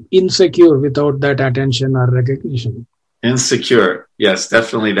feel insecure without that attention or recognition. Insecure. Yes,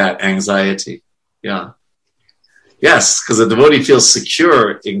 definitely that anxiety. Yeah. Yes, because the devotee feels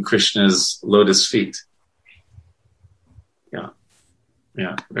secure in Krishna's lotus feet.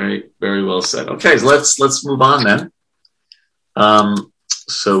 Yeah. Very, very well said. Okay, so let's move on then.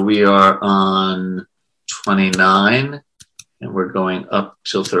 So we are on 29 and we're going up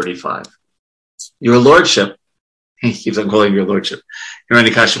till 35. Your Lordship, he keeps on calling your Lordship.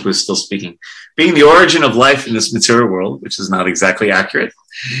 Hiranyakashipu is still speaking. Being the origin of life in this material world, which is not exactly accurate,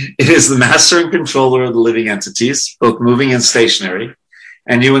 it is the master and controller of the living entities, both moving and stationary,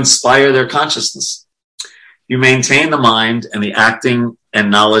 and you inspire their consciousness. You maintain the mind and the acting and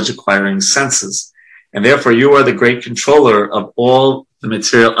knowledge acquiring senses, and therefore you are the great controller of all the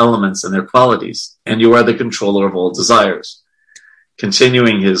material elements and their qualities, and you are the controller of all desires.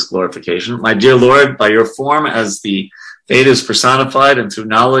 Continuing his glorification, my dear Lord, by your form as the Vedas personified and through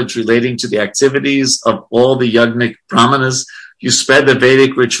knowledge relating to the activities of all the yagnic brahmanas, you spread the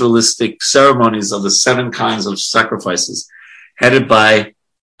Vedic ritualistic ceremonies of the 7 kinds of sacrifices, headed by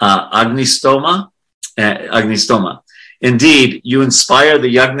Agnistoma. Indeed, you inspire the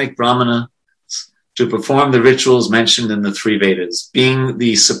yagnic brahmana to perform the rituals mentioned in the 3 Vedas. Being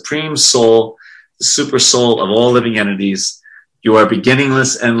the supreme soul, the super soul of all living entities, you are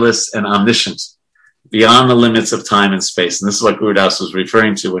beginningless, endless, and omniscient, beyond the limits of time and space. And this is what Guru Das was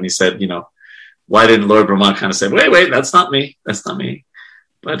referring to when he said, why didn't Lord Brahma kind of say, wait, that's not me.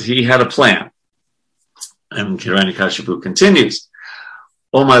 But he had a plan. And Hiranyakashipu continues,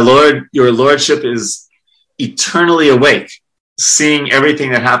 oh, my Lord, your Lordship is eternally awake, seeing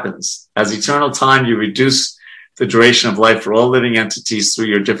everything that happens. As eternal time, you reduce the duration of life for all living entities through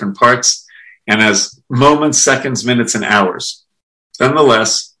your different parts, and as moments, seconds, minutes, and hours.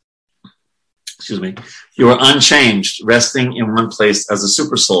 Nonetheless, You are unchanged, resting in one place as a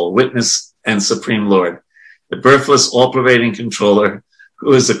super soul, witness and supreme Lord, the birthless, all-pervading controller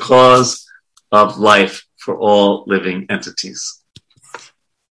who is the cause of life for all living entities.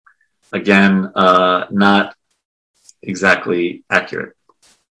 Again, not exactly accurate.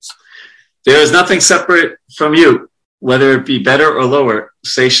 There is nothing separate from you, whether it be better or lower,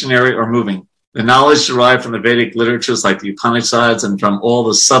 stationary or moving. The knowledge derived from the Vedic literatures like the Upanishads and from all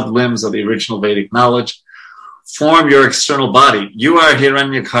the sublimbs of the original Vedic knowledge form your external body. You are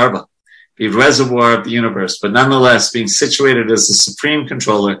Hiranyagarbha, the reservoir of the universe, but nonetheless, being situated as the supreme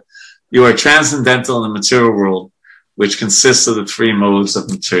controller, you are transcendental in the material world, which consists of the three modes of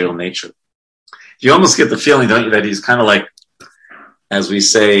material nature. You almost get the feeling, don't you, that he's kind of like, as we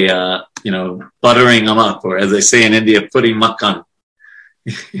say, buttering them up, or as they say in India, putting makkan.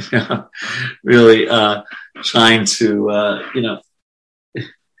 Really trying to,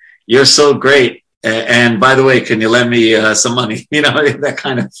 you're so great. And by the way, can you lend me some money? That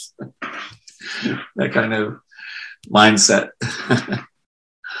kind of mindset.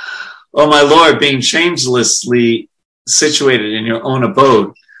 Oh, my Lord, being changelessly situated in your own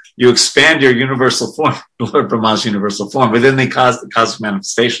abode, you expand your universal form, Lord Brahma's universal form, within the cosmic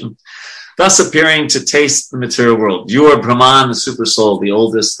manifestation, thus appearing to taste the material world. You are Brahman, the super soul, the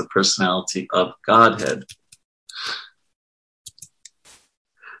oldest, the personality of Godhead.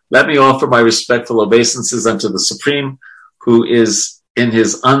 Let me offer my respectful obeisances unto the Supreme, who is in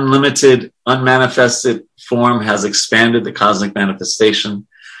his unlimited, unmanifested form has expanded the cosmic manifestation,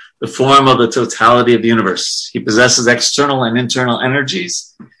 the form of the totality of the universe. He possesses external and internal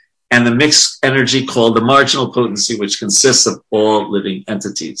energies and the mixed energy called the marginal potency, which consists of all living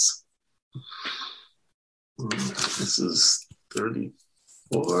entities. This is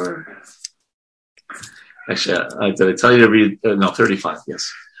 34. Actually, did I tell you to read? No, 35,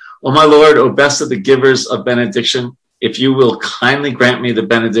 yes. O my Lord, O best of the givers of benediction, if you will kindly grant me the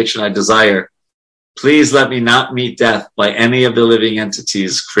benediction I desire, please let me not meet death by any of the living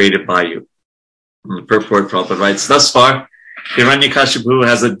entities created by you. And the purport Prabhupada writes, thus far, Hiranyakashipu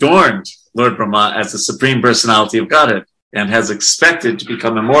has adorned Lord Brahma as the Supreme Personality of Godhead and has expected to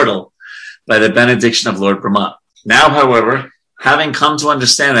become immortal by the benediction of Lord Brahma. Now, however, having come to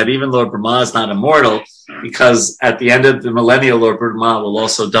understand that even Lord Brahma is not immortal, because at the end of the millennial, Lord Brahma will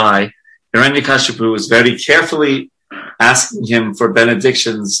also die, Hiranyakashipu is very carefully asking him for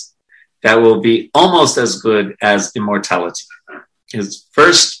benedictions that will be almost as good as immortality. His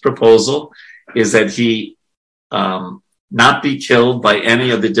first proposal is that he not be killed by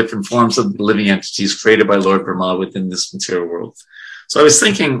any of the different forms of the living entities created by Lord Brahma within this material world. So I was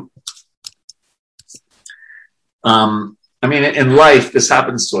thinking, in life, this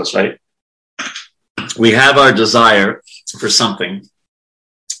happens to us, right? We have our desire for something,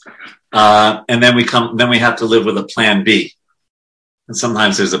 and then we have to live with a plan B. And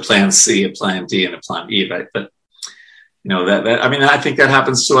sometimes there's a plan C, a plan D, and a plan E, right? But I think that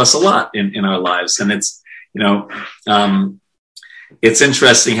happens to us a lot in our lives, and it's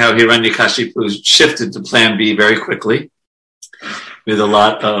interesting how Hiranyakashipu shifted to plan B very quickly with a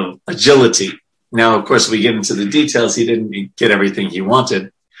lot of agility. Now, of course, we get into the details. He didn't get everything he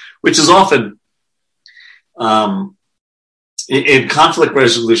wanted, which is often in conflict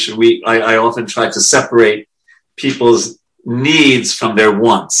resolution. I often try to separate people's needs from their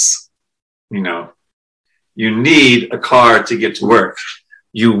wants. You need a car to get to work.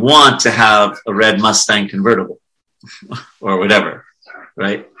 You want to have a red Mustang convertible or whatever,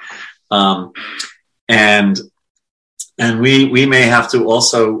 right? And we may have to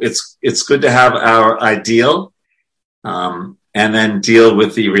also, it's good to have our ideal, and then deal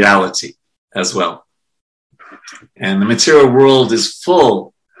with the reality as well. And the material world is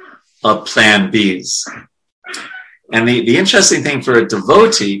full of plan Bs. And the interesting thing for a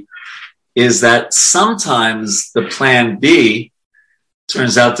devotee is that sometimes the plan B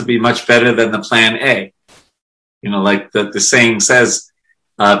turns out to be much better than the plan A. Like the saying says,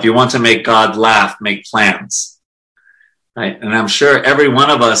 if you want to make God laugh, make plans. Right? And I'm sure every one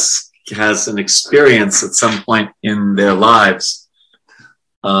of us has an experience at some point in their lives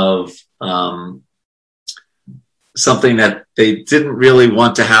of something that they didn't really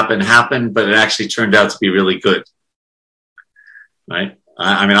want to happen, but it actually turned out to be really good. Right?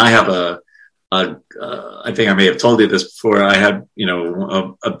 I have I think I may have told you this before. I had,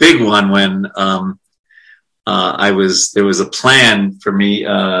 a big one when there was a plan for me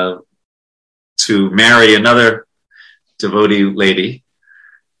to marry another devotee lady,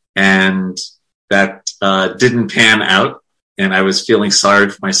 and that didn't pan out, and I was feeling sorry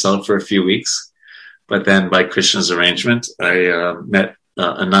for myself for a few weeks. But then by Krishna's arrangement, I met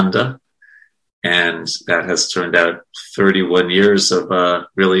Ananda, And that has turned out 31 years of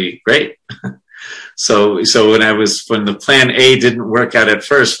really great. So when the plan A didn't work out at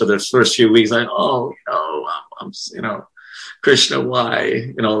first for the first few weeks, I'm Krishna,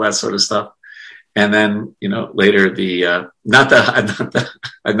 why, all that sort of stuff. And then, later not that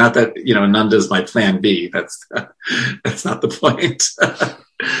Nanda's my plan B. That's not the point.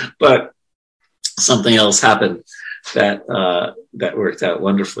 But something else happened that worked out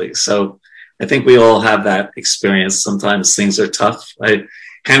wonderfully. So I think we all have that experience. Sometimes things are tough.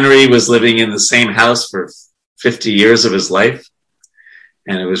 Henry was living in the same house for 50 years of his life.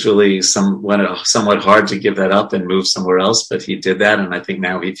 And it was really somewhat hard to give that up and move somewhere else. But he did that. And I think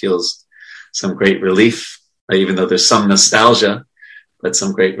now he feels some great relief, even though there's some nostalgia, but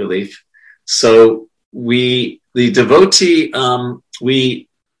some great relief. So the devotee, man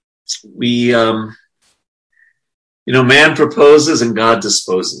proposes and God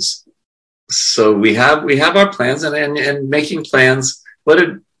disposes. So we have our plans and making plans. What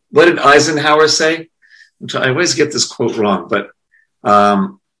did Eisenhower say? I always get this quote wrong, but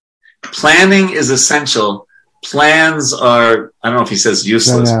planning is essential. Plans are, I don't know if he says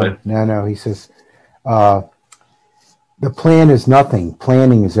useless, No. He says, the plan is nothing.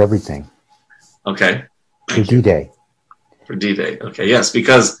 Planning is everything. Okay. For D-Day. For D-Day. Okay. Yes.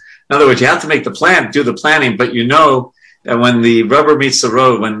 Because in other words, you have to make the plan, do the planning, but that when the rubber meets the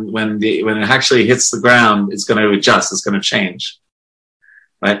road, when it actually hits the ground, it's going to adjust. It's going to change.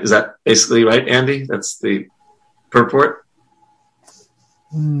 Right? Is that basically right, Andy? That's the purport?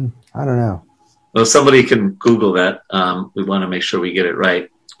 I don't know. Well, somebody can Google that. We want to make sure we get it right.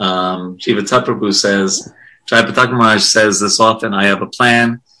 Jiva Prabhu says, Jayapataka Maharaj says this often, I have a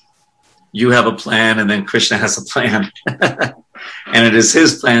plan, you have a plan, and then Krishna has a plan. And it is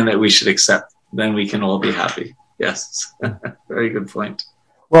his plan that we should accept. Then we can all be happy. Yes. Very good point.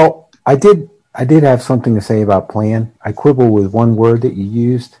 Well, I did have something to say about plan. I quibble with one word that you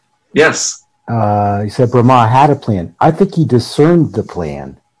used. Yes. You said Brahma had a plan. I think he discerned the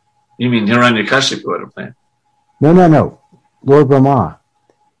plan. You mean Hiranyakashipu had a plan? No. Lord Brahma.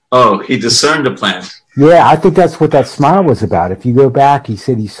 Oh, he discerned a plan. Yeah, I think that's what that smile was about. If you go back, he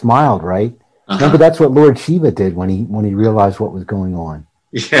said he smiled, right? Uh-huh. Remember, that's what Lord Shiva did when he realized what was going on.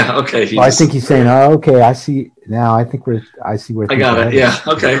 Yeah, okay. I think he's saying, "Oh, okay, I see now. I see where." I got it. Yeah,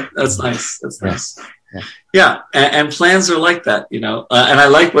 okay, that's nice. That's nice. Yeah, and plans are like that, and I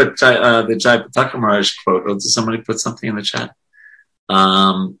like what the Jayapataka Maharaj quote. Or did somebody put something in the chat?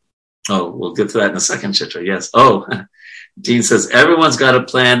 We'll get to that in a second, Chitra. Yes. Oh, Dean says everyone's got a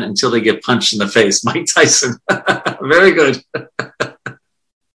plan until they get punched in the face. Mike Tyson. Very good.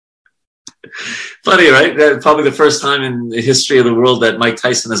 Funny, right? That's probably the first time in the history of the world that Mike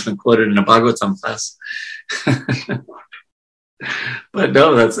Tyson has been quoted in a Bhagavatam class. But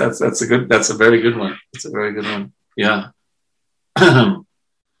no, that's a very good one. It's a very good one. Yeah.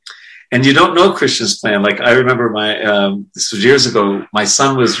 And you don't know Krishna's plan. Like I remember this was years ago, my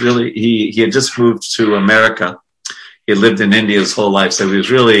son was really, he had just moved to America. He had lived in India his whole life. So he was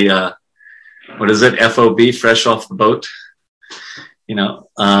really, FOB, fresh off the boat.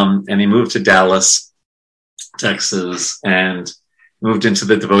 And he moved to Dallas, Texas, and moved into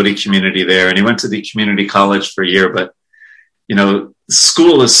the devotee community there. And he went to the community college for a year, but,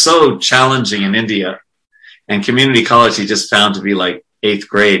 school is so challenging in India, and community college he just found to be like 8th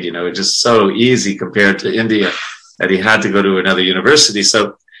grade, just so easy compared to India that he had to go to another university.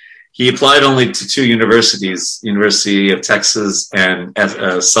 So he applied only to 2 universities, University of Texas and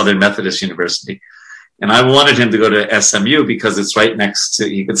Southern Methodist University. And I wanted him to go to SMU because it's right next to,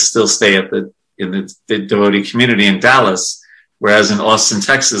 he could still stay in the devotee community in Dallas, whereas in Austin,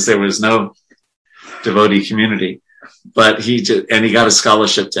 Texas, there was no devotee community. But he got a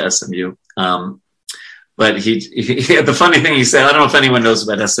scholarship to SMU. But he the funny thing he said, I don't know if anyone knows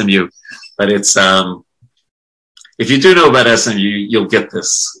about SMU, but it's, if you do know about SMU, you'll get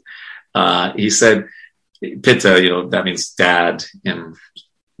this. He said, Pitta, that means dad in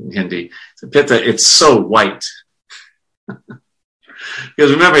Hindi. So Pitta, it's so white.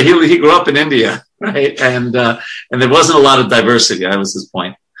 Because remember, he grew up in India, right? And there wasn't a lot of diversity. That was his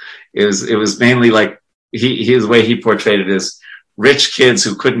point. It was mainly like, the way he portrayed it is rich kids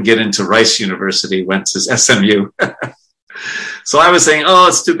who couldn't get into Rice University went to SMU. So I was saying,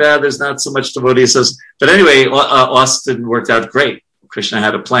 it's too bad there's not so much devotees. But anyway, Austin worked out great. Krishna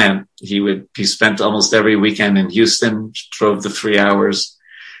had a plan. He spent almost every weekend in Houston, drove the 3 hours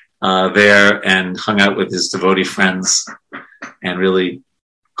there and hung out with his devotee friends and really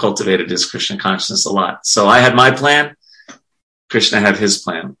cultivated his Krishna consciousness a lot. So I had my plan. Krishna had his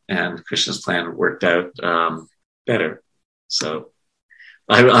plan, and Krishna's plan worked out better. So,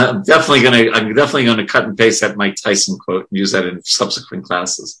 I'm definitely going to cut and paste that Mike Tyson quote and use that in subsequent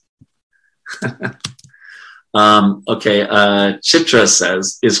classes. Okay. Chitra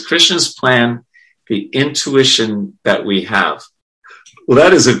says, is Krishna's plan the intuition that we have? Well,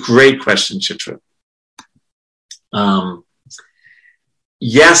 that is a great question, Chitra.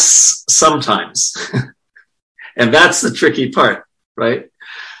 Yes, sometimes. And that's the tricky part, right?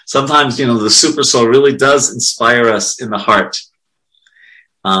 Sometimes, the super soul really does inspire us in the heart.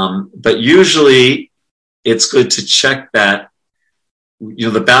 But usually it's good to check that,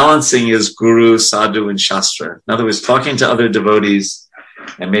 the balancing is guru, sadhu, and shastra. In other words, talking to other devotees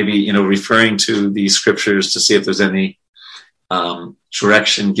and maybe, referring to the scriptures to see if there's any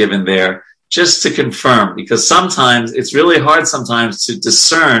direction given there, just to confirm, because sometimes it's really hard sometimes to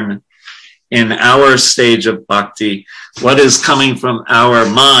discern in our stage of bhakti what is coming from our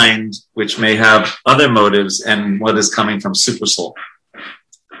mind, which may have other motives, and what is coming from super soul.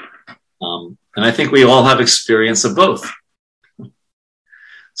 And I think we all have experience of both.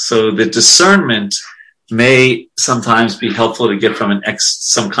 So the discernment may sometimes be helpful to get from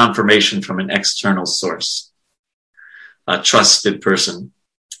some confirmation from an external source. A trusted person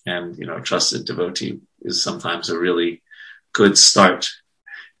and, a trusted devotee is sometimes a really good start.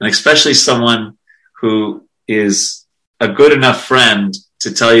 And especially someone who is a good enough friend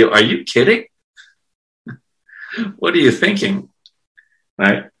to tell you, are you kidding? What are you thinking?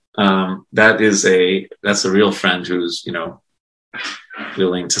 Right? That's a real friend who's,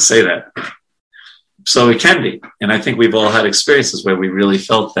 willing to say that. So it can be. And I think we've all had experiences where we really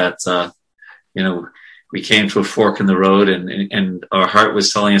felt that, we came to a fork in the road and our heart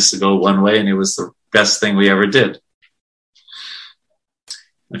was telling us to go one way, and it was the best thing we ever did.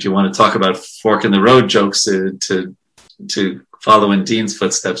 If you want to talk about fork in the road jokes to follow in Dean's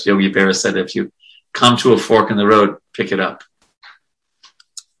footsteps, Yogi Berra said, if you come to a fork in the road, pick it up.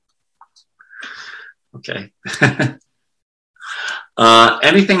 Okay.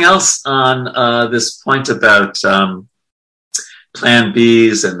 Anything else on this point about plan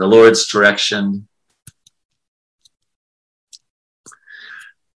Bs and the Lord's direction?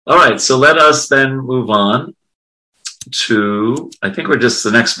 All right, so let us then move on to, I think we're just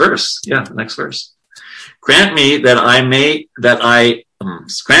the next verse. Yeah, the next verse. Grant me that I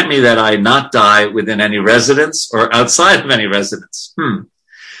not die within any residence or outside of any residence,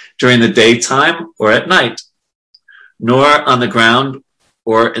 during the daytime or at night, nor on the ground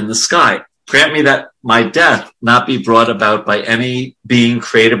or in the sky. Grant me that my death not be brought about by any being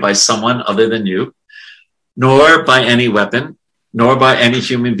created by someone other than you, nor by any weapon, nor by any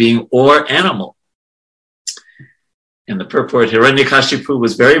human being or animal. In the purport, Hiranyakashipu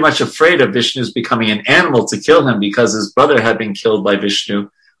was very much afraid of Vishnu's becoming an animal to kill him because his brother had been killed by Vishnu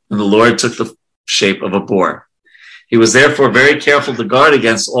when the Lord took the shape of a boar. He was therefore very careful to guard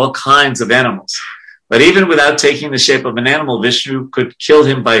against all kinds of animals. But even without taking the shape of an animal, Vishnu could kill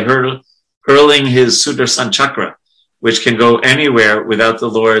him by hurling his Sudarshan Chakra, which can go anywhere without the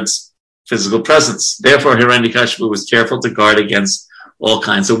Lord's physical presence. Therefore, Hiranyakashipu was careful to guard against all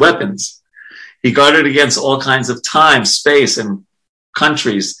kinds of weapons. He guarded against all kinds of time, space, and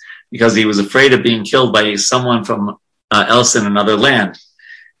countries because he was afraid of being killed by someone from else in another land.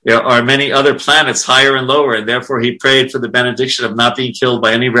 There are many other planets higher and lower, and therefore he prayed for the benediction of not being killed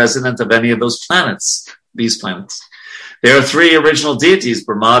by any resident of any of those planets, these planets. There are three original deities,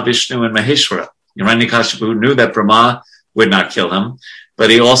 Brahma, Vishnu, and Maheshwara. Hiranyakashipu knew that Brahma would not kill him,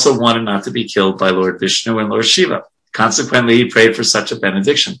 but he also wanted not to be killed by Lord Vishnu and Lord Shiva. Consequently, he prayed for such a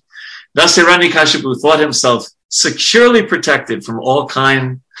benediction. Thus, Hiranyakashipu thought himself securely protected from all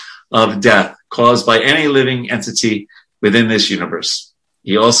kind of death caused by any living entity within this universe.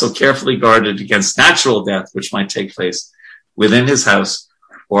 He also carefully guarded against natural death, which might take place within his house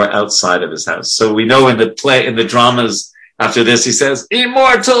or outside of his house. So we know in the dramas after this, he says,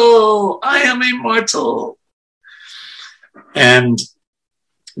 immortal, I am immortal. And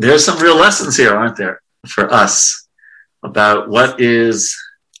there's some real lessons here, aren't there, for us about what is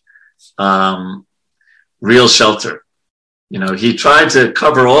real shelter. He tried to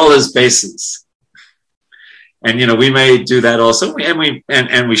cover all his bases. And, we may do that also.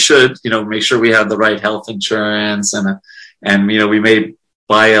 And we should, make sure we have the right health insurance and we may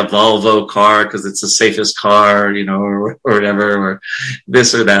buy a Volvo car because it's the safest car, or whatever, or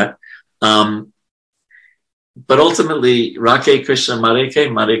this or that. But ultimately, Rake Krishna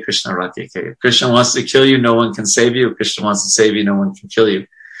Mareke, Mare Krishna Rakeke. If Krishna wants to kill you, no one can save you. If Krishna wants to save you, no one can kill you.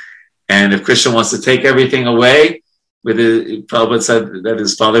 And if Krishna wants to take everything away, Prabhupada said that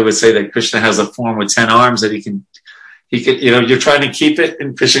his father would say that Krishna has a form with 10 arms that he could, you're trying to keep it,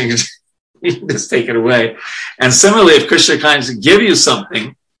 and Krishna can You can just take it away. And similarly, if Krishna kinds to give you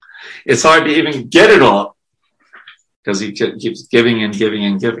something, it's hard to even get it all because he keeps giving and giving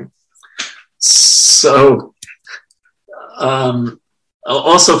and giving. So,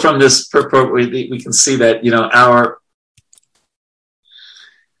 also from this purport, we can see that, our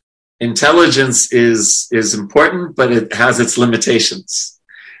intelligence is important, but it has its limitations.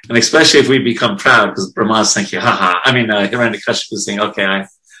 And especially if we become proud, because Brahma is thinking, Hiranyakashipu is saying, okay,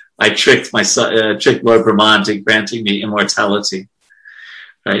 I tricked tricked Lord Brahma into granting me immortality,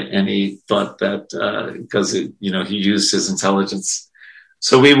 right? And he thought that because he used his intelligence.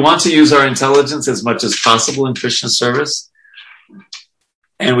 So we want to use our intelligence as much as possible in Krishna service,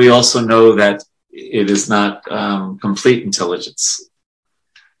 and we also know that it is not complete intelligence.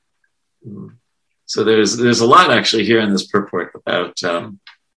 So there's a lot actually here in this purport about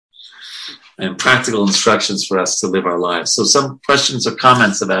and practical instructions for us to live our lives. So some questions or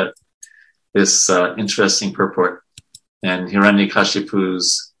comments about this interesting purport and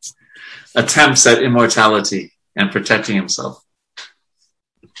Hiranyakashipu's attempts at immortality and protecting himself.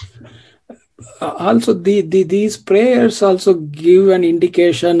 Also, these prayers also give an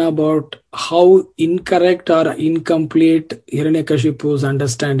indication about how incorrect or incomplete Hiranyakashipu's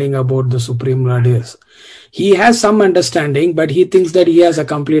understanding about the Supreme Lord is. He has some understanding, but he thinks that he has a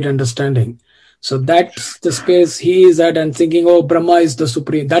complete understanding. So that's the space he is at and thinking, oh, Brahma is the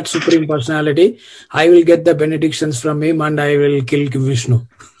supreme, that supreme personality. I will get the benedictions from him and I will kill Vishnu.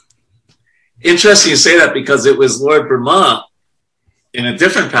 Interesting you say that, because it was Lord Brahma in a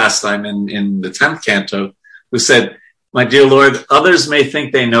different pastime in the 10th canto who said, my dear Lord, others may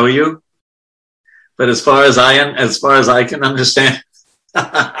think they know you, but as far as I can understand,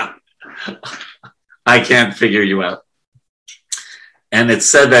 I can't figure you out. And it's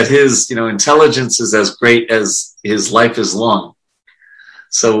said that his, intelligence is as great as his life is long.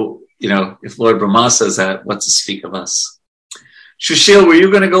 So, if Lord Brahma says that, what to speak of us? Shushil, were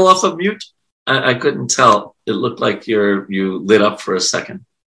you going to go off of mute? I couldn't tell. It looked like you lit up for a second.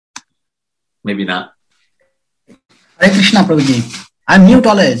 Maybe not. Hare Krishna, Prabhuji. I'm mute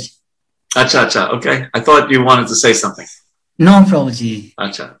always. Acha. Okay. I thought you wanted to say something. No, Prabhuji.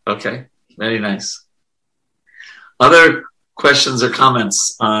 Acha. Okay. Very nice. Other questions or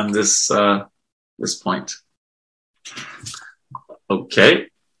comments on this point? Okay.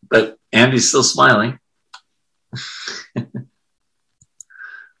 But Andy's still smiling.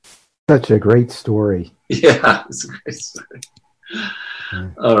 Such a great story. Yeah, it's a great story.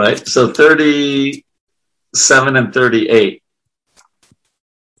 All right. So 37 and 38.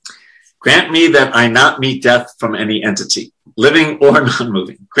 Grant me that I not meet death from any entity, living or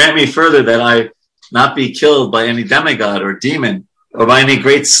non-moving. Grant me further that I not be killed by any demigod or demon or by any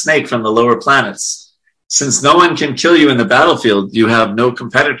great snake from the lower planets. Since no one can kill you in the battlefield, you have no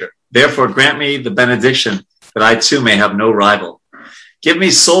competitor. Therefore, grant me the benediction that I too may have no rival. Give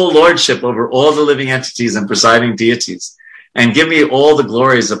me sole lordship over all the living entities and presiding deities, and give me all the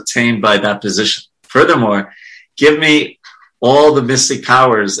glories obtained by that position. Furthermore, give me all the mystic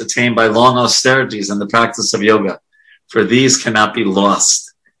powers attained by long austerities and the practice of yoga, for these cannot be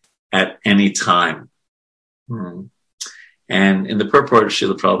lost at any time. And in the purport,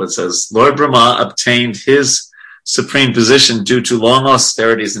 Srila Prabhupada says, Lord Brahma obtained his supreme position due to long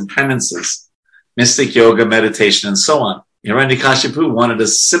austerities and penances, mystic yoga, meditation, and so on. Hiranyakashipu wanted a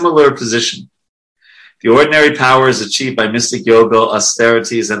similar position. The ordinary powers achieved by mystic yoga,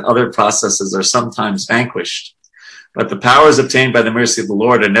 austerities, and other processes are sometimes vanquished, but the powers obtained by the mercy of the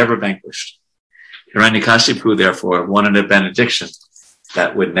Lord are never vanquished. Hiranyakashipu, therefore, wanted a benediction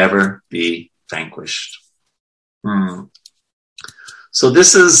that would never be vanquished. So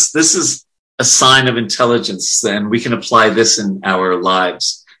this is a sign of intelligence, and we can apply this in our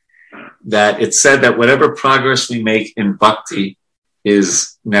lives. That it's said that whatever progress we make in bhakti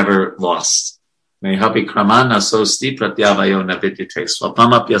is never lost. Mehapi kramana sosti pratyavayo navidyate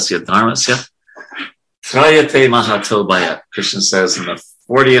swapamapyasya dharmasya trayate mahato bhayat. Krishna says in the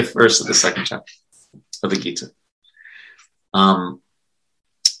 40th verse of the 2nd chapter of the Gita.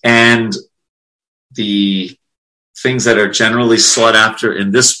 And the things that are generally sought after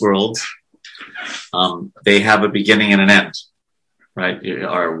in this world, they have a beginning and an end. Right,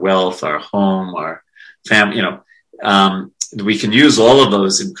 our wealth, our home, our family, we can use all of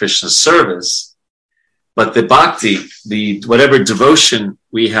those in Krishna's service, but the bhakti, whatever devotion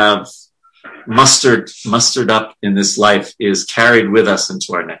we have mustered up in this life is carried with us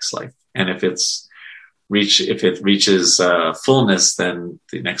into our next life. And if it reaches fullness, then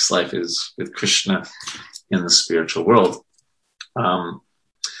the next life is with Krishna in the spiritual world.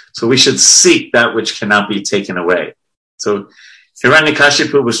 So we should seek that which cannot be taken away. So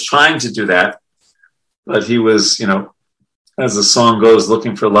Hiranyakashipu was trying to do that, but he was, as the song goes,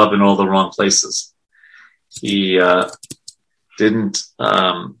 looking for love in all the wrong places. He didn't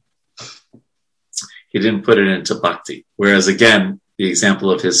put it into bhakti. Whereas again, the example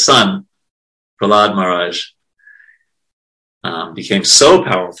of his son, Prahlad Maharaj, became so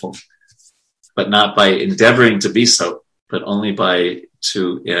powerful, but not by endeavoring to be so, but only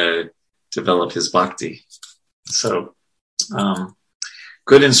to develop his bhakti. So,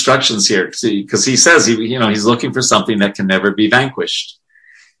 good instructions here, because he says he's looking for something that can never be vanquished,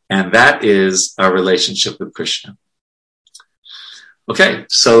 and that is our relationship with Krishna. Okay,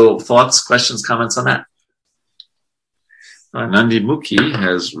 so thoughts, questions, comments on that? Nandi Mukhi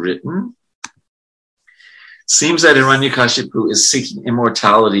has written, seems that Hiranyakashipu is seeking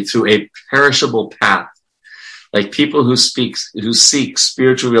immortality through a perishable path, like people who seek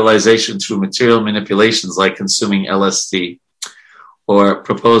spiritual realization through material manipulations like consuming LSD or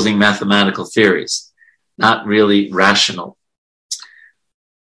proposing mathematical theories, not really rational.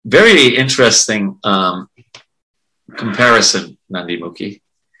 Very interesting comparison, Nandi Mukhi,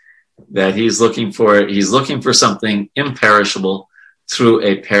 that he's looking for something imperishable through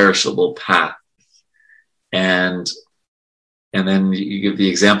a perishable path. And then you give the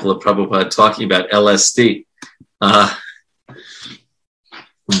example of Prabhupada talking about LSD.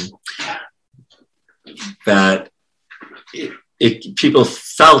 That people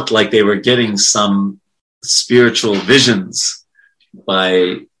felt like they were getting some spiritual visions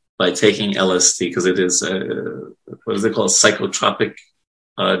by taking LSD, because it is what is it called, psychotropic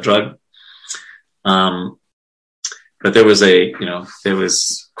drug. But there was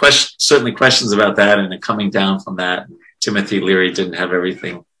certainly questions about that, and it coming down from that. Timothy Leary didn't have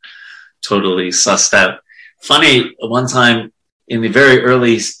everything totally sussed out. Funny, one time in the very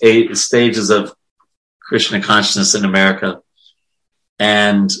early stages of Krishna consciousness in America,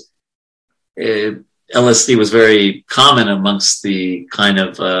 and LSD was very common amongst the kind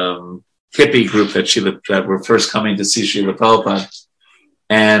of hippie group that were first coming to see Srila Prabhupada.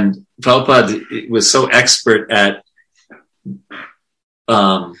 And Prabhupada was so expert at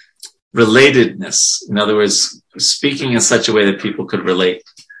relatedness. In other words, speaking in such a way that people could relate.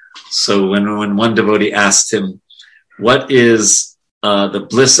 So when one devotee asked him, what is the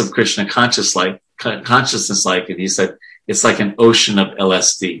bliss of Krishna consciousness like? And he said, it's like an ocean of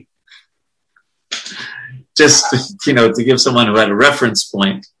LSD. Just, to give someone who had a reference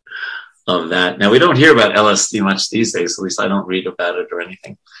point of that. Now, we don't hear about LSD much these days, at least I don't read about it or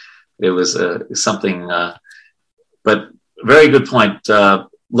anything. It was something, but very good point.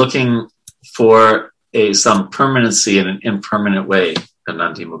 Looking for some permanency in an impermanent way,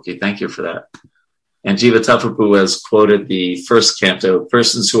 Nandi Mukhi. Thank you for that. And Jiva Tapapu has quoted the first canto,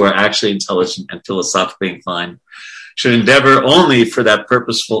 persons who are actually intelligent and philosophically inclined should endeavor only for that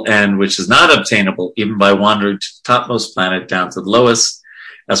purposeful end which is not obtainable even by wandering to the topmost planet down to the lowest.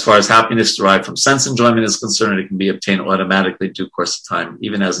 As far as happiness derived from sense enjoyment is concerned, it can be obtained automatically in due course of time,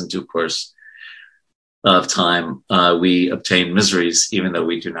 even as in due course of time we obtain miseries even though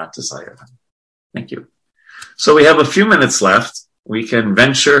we do not desire them. Thank you. So we have a few minutes left. We can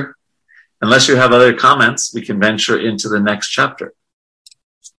venture, unless you have other comments, we can venture into the next chapter.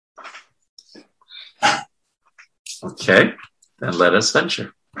 Okay, then let us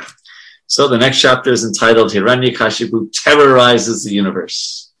venture. So the next chapter is entitled Hiranyakashipu Terrorizes the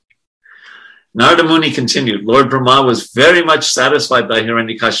Universe. Narada Muni continued, Lord Brahma was very much satisfied by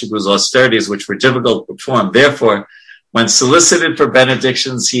Hiranyakashipu's austerities, which were difficult to perform. Therefore, when solicited for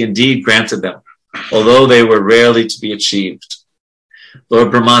benedictions, he indeed granted them, although they were rarely to be achieved.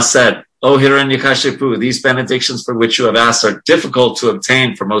 Lord Brahma said, O Hiranyakashipu, these benedictions for which you have asked are difficult to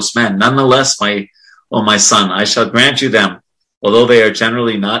obtain for most men. Nonetheless, my son, I shall grant you them, although they are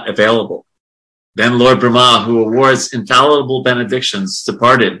generally not available. Then Lord Brahma, who awards infallible benedictions,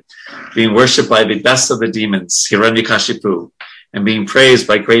 departed, being worshipped by the best of the demons, Hiranyakashipu, and being praised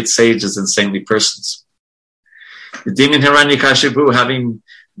by great sages and saintly persons. The demon Hiranyakashipu, having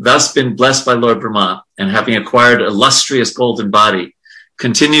thus been blessed by Lord Brahma, and having acquired illustrious golden body,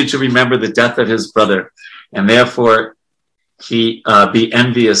 continued to remember the death of his brother, and therefore he be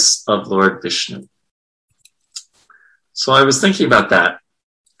envious of Lord Vishnu. So I was thinking about that.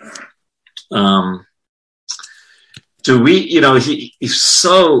 Do we,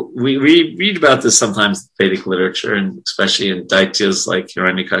 we read about this sometimes in Vedic literature, and especially in daityas like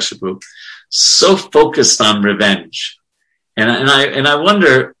Hiranyakashipu, so focused on revenge. And I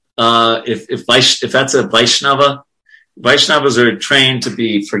wonder if that's a Vaishnava. Vaishnavas are trained to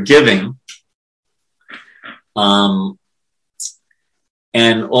be forgiving, and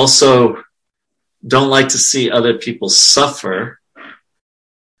also don't like to see other people suffer.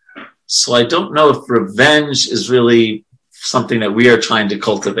 So I don't know if revenge is really something that we are trying to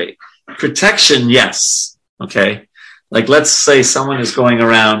cultivate. Protection, yes. Okay. Like, let's say someone is going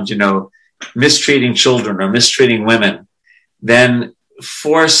around, mistreating children or mistreating women, then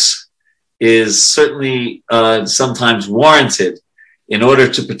force is certainly sometimes warranted in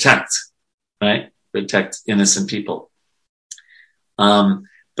order to protect, right? Protect innocent people.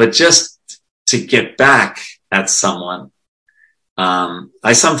 But just to get back at someone,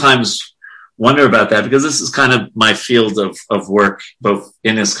 I sometimes wonder about that, because this is kind of my field of work, both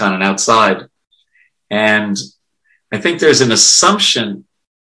in ISKCON and outside. And I think there's an assumption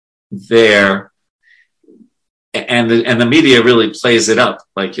there, and the media really plays it up,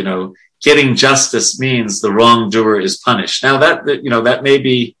 like, getting justice means the wrongdoer is punished. Now that may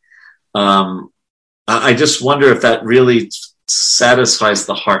be, I just wonder if that really satisfies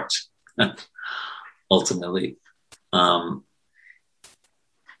the heart ultimately.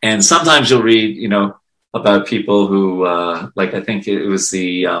 And sometimes you'll read, about people who, like, I think it was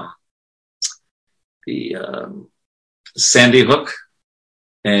the Sandy Hook,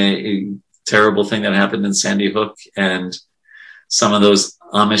 a terrible thing that happened in Sandy Hook, and some of those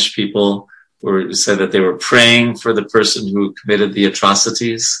Amish people said that they were praying for the person who committed the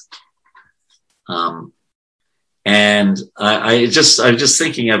atrocities. And I'm just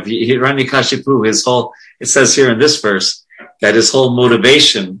thinking of Hiranyakashipu, it says here in this verse that his whole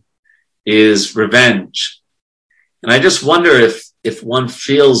motivation is revenge. And I just wonder if one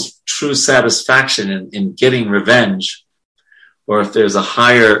feels true satisfaction in getting revenge, or if there's a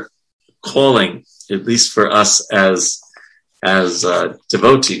higher calling, at least for us as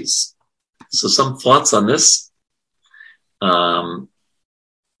devotees. So some thoughts on this?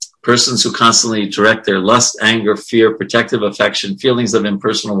 Persons who constantly direct their lust, anger, fear, protective affection, feelings of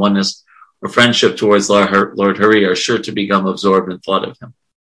impersonal oneness, or friendship towards Lord Hari are sure to become absorbed in thought of him.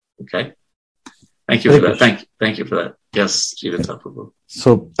 Okay. Thank you for that. Thank you for that. Yes, Jivata Prabhu.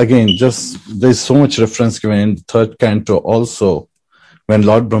 So again, there's so much reference given in the third canto also, when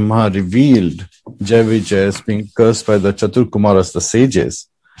Lord Brahma revealed Jai Vijay as being cursed by the Chaturkumaras, the sages.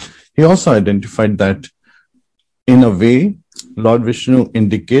 He also identified that, in a way, Lord Vishnu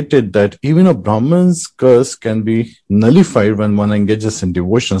indicated that even a Brahman's curse can be nullified when one engages in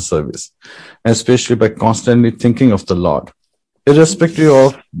devotion service, especially by constantly thinking of the Lord. Irrespective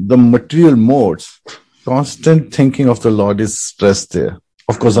of the material modes, constant thinking of the Lord is stressed there.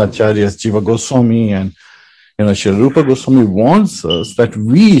 Of course, Acharyas, Jiva Goswami and Sri Rupa Goswami warns us that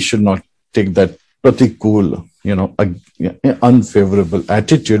we should not take that pratikul, unfavorable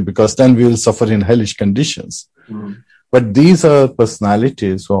attitude, because then we will suffer in hellish conditions. Mm. But these are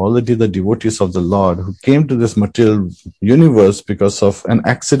personalities who are already the devotees of the Lord, who came to this material universe because of an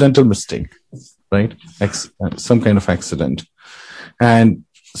accidental mistake, right? Some kind of accident. And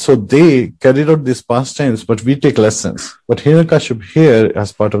so they carried out these pastimes, but we take lessons. But Hiranyakashipu here,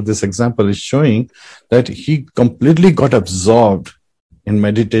 as part of this example, is showing that he completely got absorbed in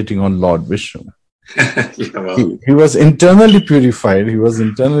meditating on Lord Vishnu. He was internally purified, he was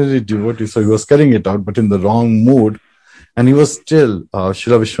internally devotee, so he was carrying it out, but in the wrong mood. And he was still,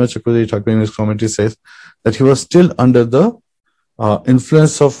 Srila Vishwanath Chakravarti Thakur in his commentary says that he was still under the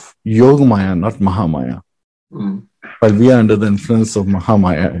influence of Yoga Maya, not Mahamaya. Mm. While we are under the influence of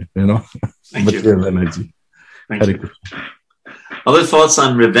Mahamaya, material energy. Thank you. Other thoughts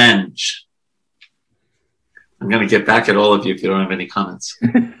on revenge? I'm going to get back at all of you if you don't have any comments.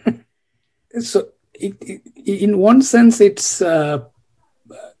 So, in one sense, it's the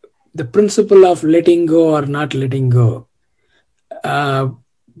principle of letting go or not letting go.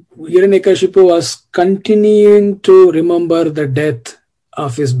 Hiranyakashipu was continuing to remember the death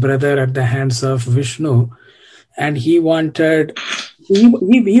of his brother at the hands of Vishnu, and he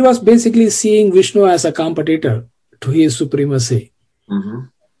was basically seeing Vishnu as a competitor to his supremacy. Mm-hmm.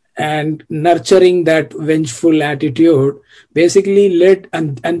 And nurturing that vengeful attitude basically led,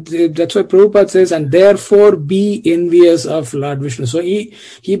 and that's why Prabhupada says, and therefore be envious of Lord Vishnu. So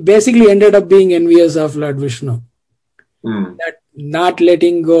he basically ended up being envious of Lord Vishnu. Mm. That not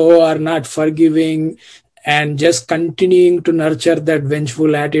letting go or not forgiving and just continuing to nurture that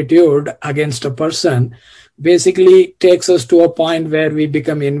vengeful attitude against a person basically takes us to a point where we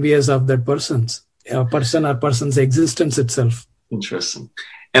become envious of that person's existence itself. Interesting.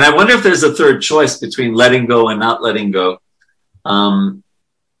 And I wonder if there's a third choice between letting go and not letting go. And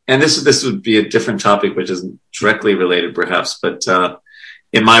this would be a different topic, which isn't directly related perhaps, but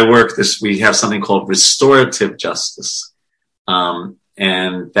in my work, we have something called restorative justice.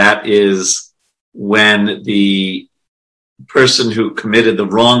 And that is when the person who committed the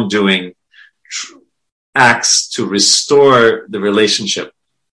wrongdoing acts to restore the relationship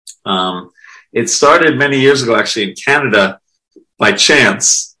It started many years ago, actually, in Canada, by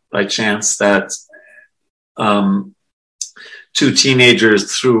chance that two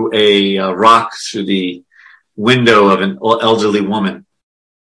teenagers threw a rock through the window of an elderly woman,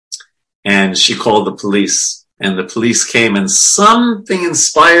 and she called the police, and the police came, and something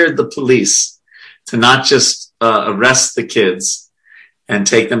inspired the police to not just arrest the kids and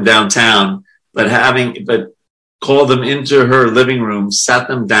take them downtown, but call them into her living room, sat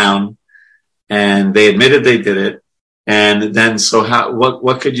them down, and they admitted they did it. And then, so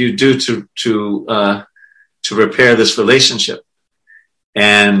what could you do to repair this relationship?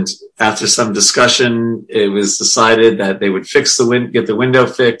 And after some discussion, it was decided that they would get the window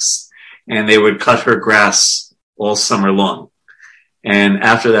fixed, and they would cut her grass all summer long. And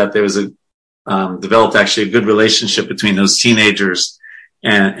after that, there was developed actually a good relationship between those teenagers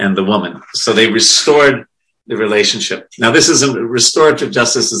and the woman. So they restored the relationship. Now, restorative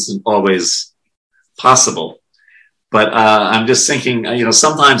justice isn't always possible, but I'm just thinking,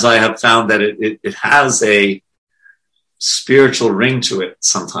 sometimes I have found that it has a spiritual ring to it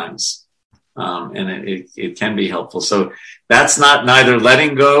sometimes, and it can be helpful. So that's neither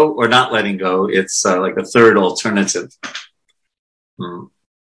letting go or not letting go. It's like a third alternative.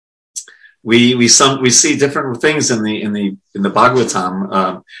 We see different things in the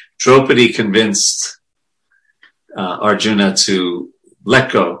Bhagavatam. Draupadi convinced Arjuna to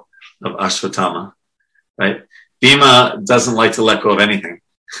let go of Ashwatthama, right? Bhima doesn't like to let go of anything.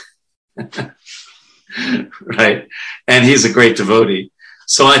 Right? And he's a great devotee.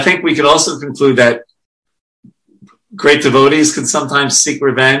 So I think we could also conclude that great devotees can sometimes seek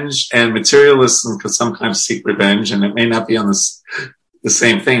revenge, and materialists can sometimes seek revenge, and it may not be on the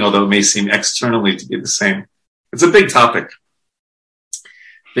same thing, although it may seem externally to be the same. It's a big topic.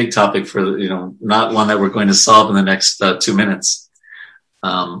 Big topic for, not one that we're going to solve in the next 2 minutes.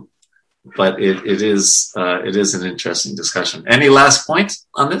 But it is an interesting discussion. Any last point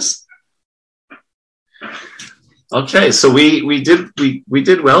on this? Okay, so we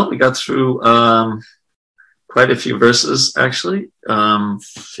did well. We got through quite a few verses, actually.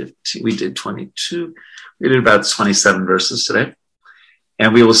 15, we did 22. We did about 27 verses today.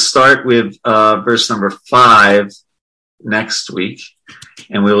 And we will start with verse number 5 next week.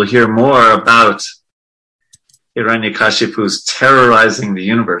 And we will hear more about Hiranyakashipu's terrorizing the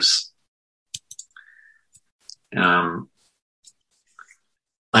universe.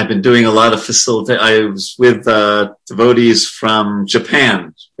 I've been doing a lot of I was with devotees from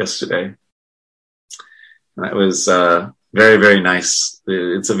Japan yesterday. That was very, very nice.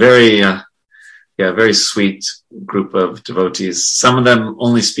 It's a very, very sweet group of devotees. Some of them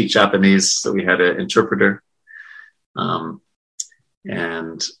only speak Japanese, so we had an interpreter,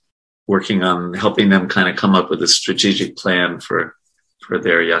 and working on helping them kind of come up with a strategic plan for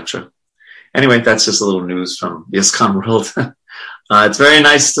their yatra. Anyway, that's just a little news from the ISKCON world. It's very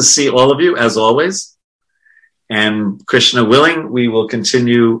nice to see all of you, as always. And Krishna willing, we will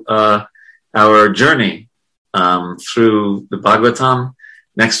continue our journey through the Bhagavatam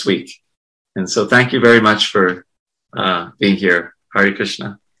next week. And so thank you very much for being here. Hare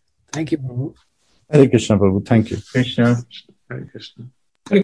Krishna. Thank you, Prabhu. Hare Krishna, Prabhu. Thank you. Krishna. Hare Krishna.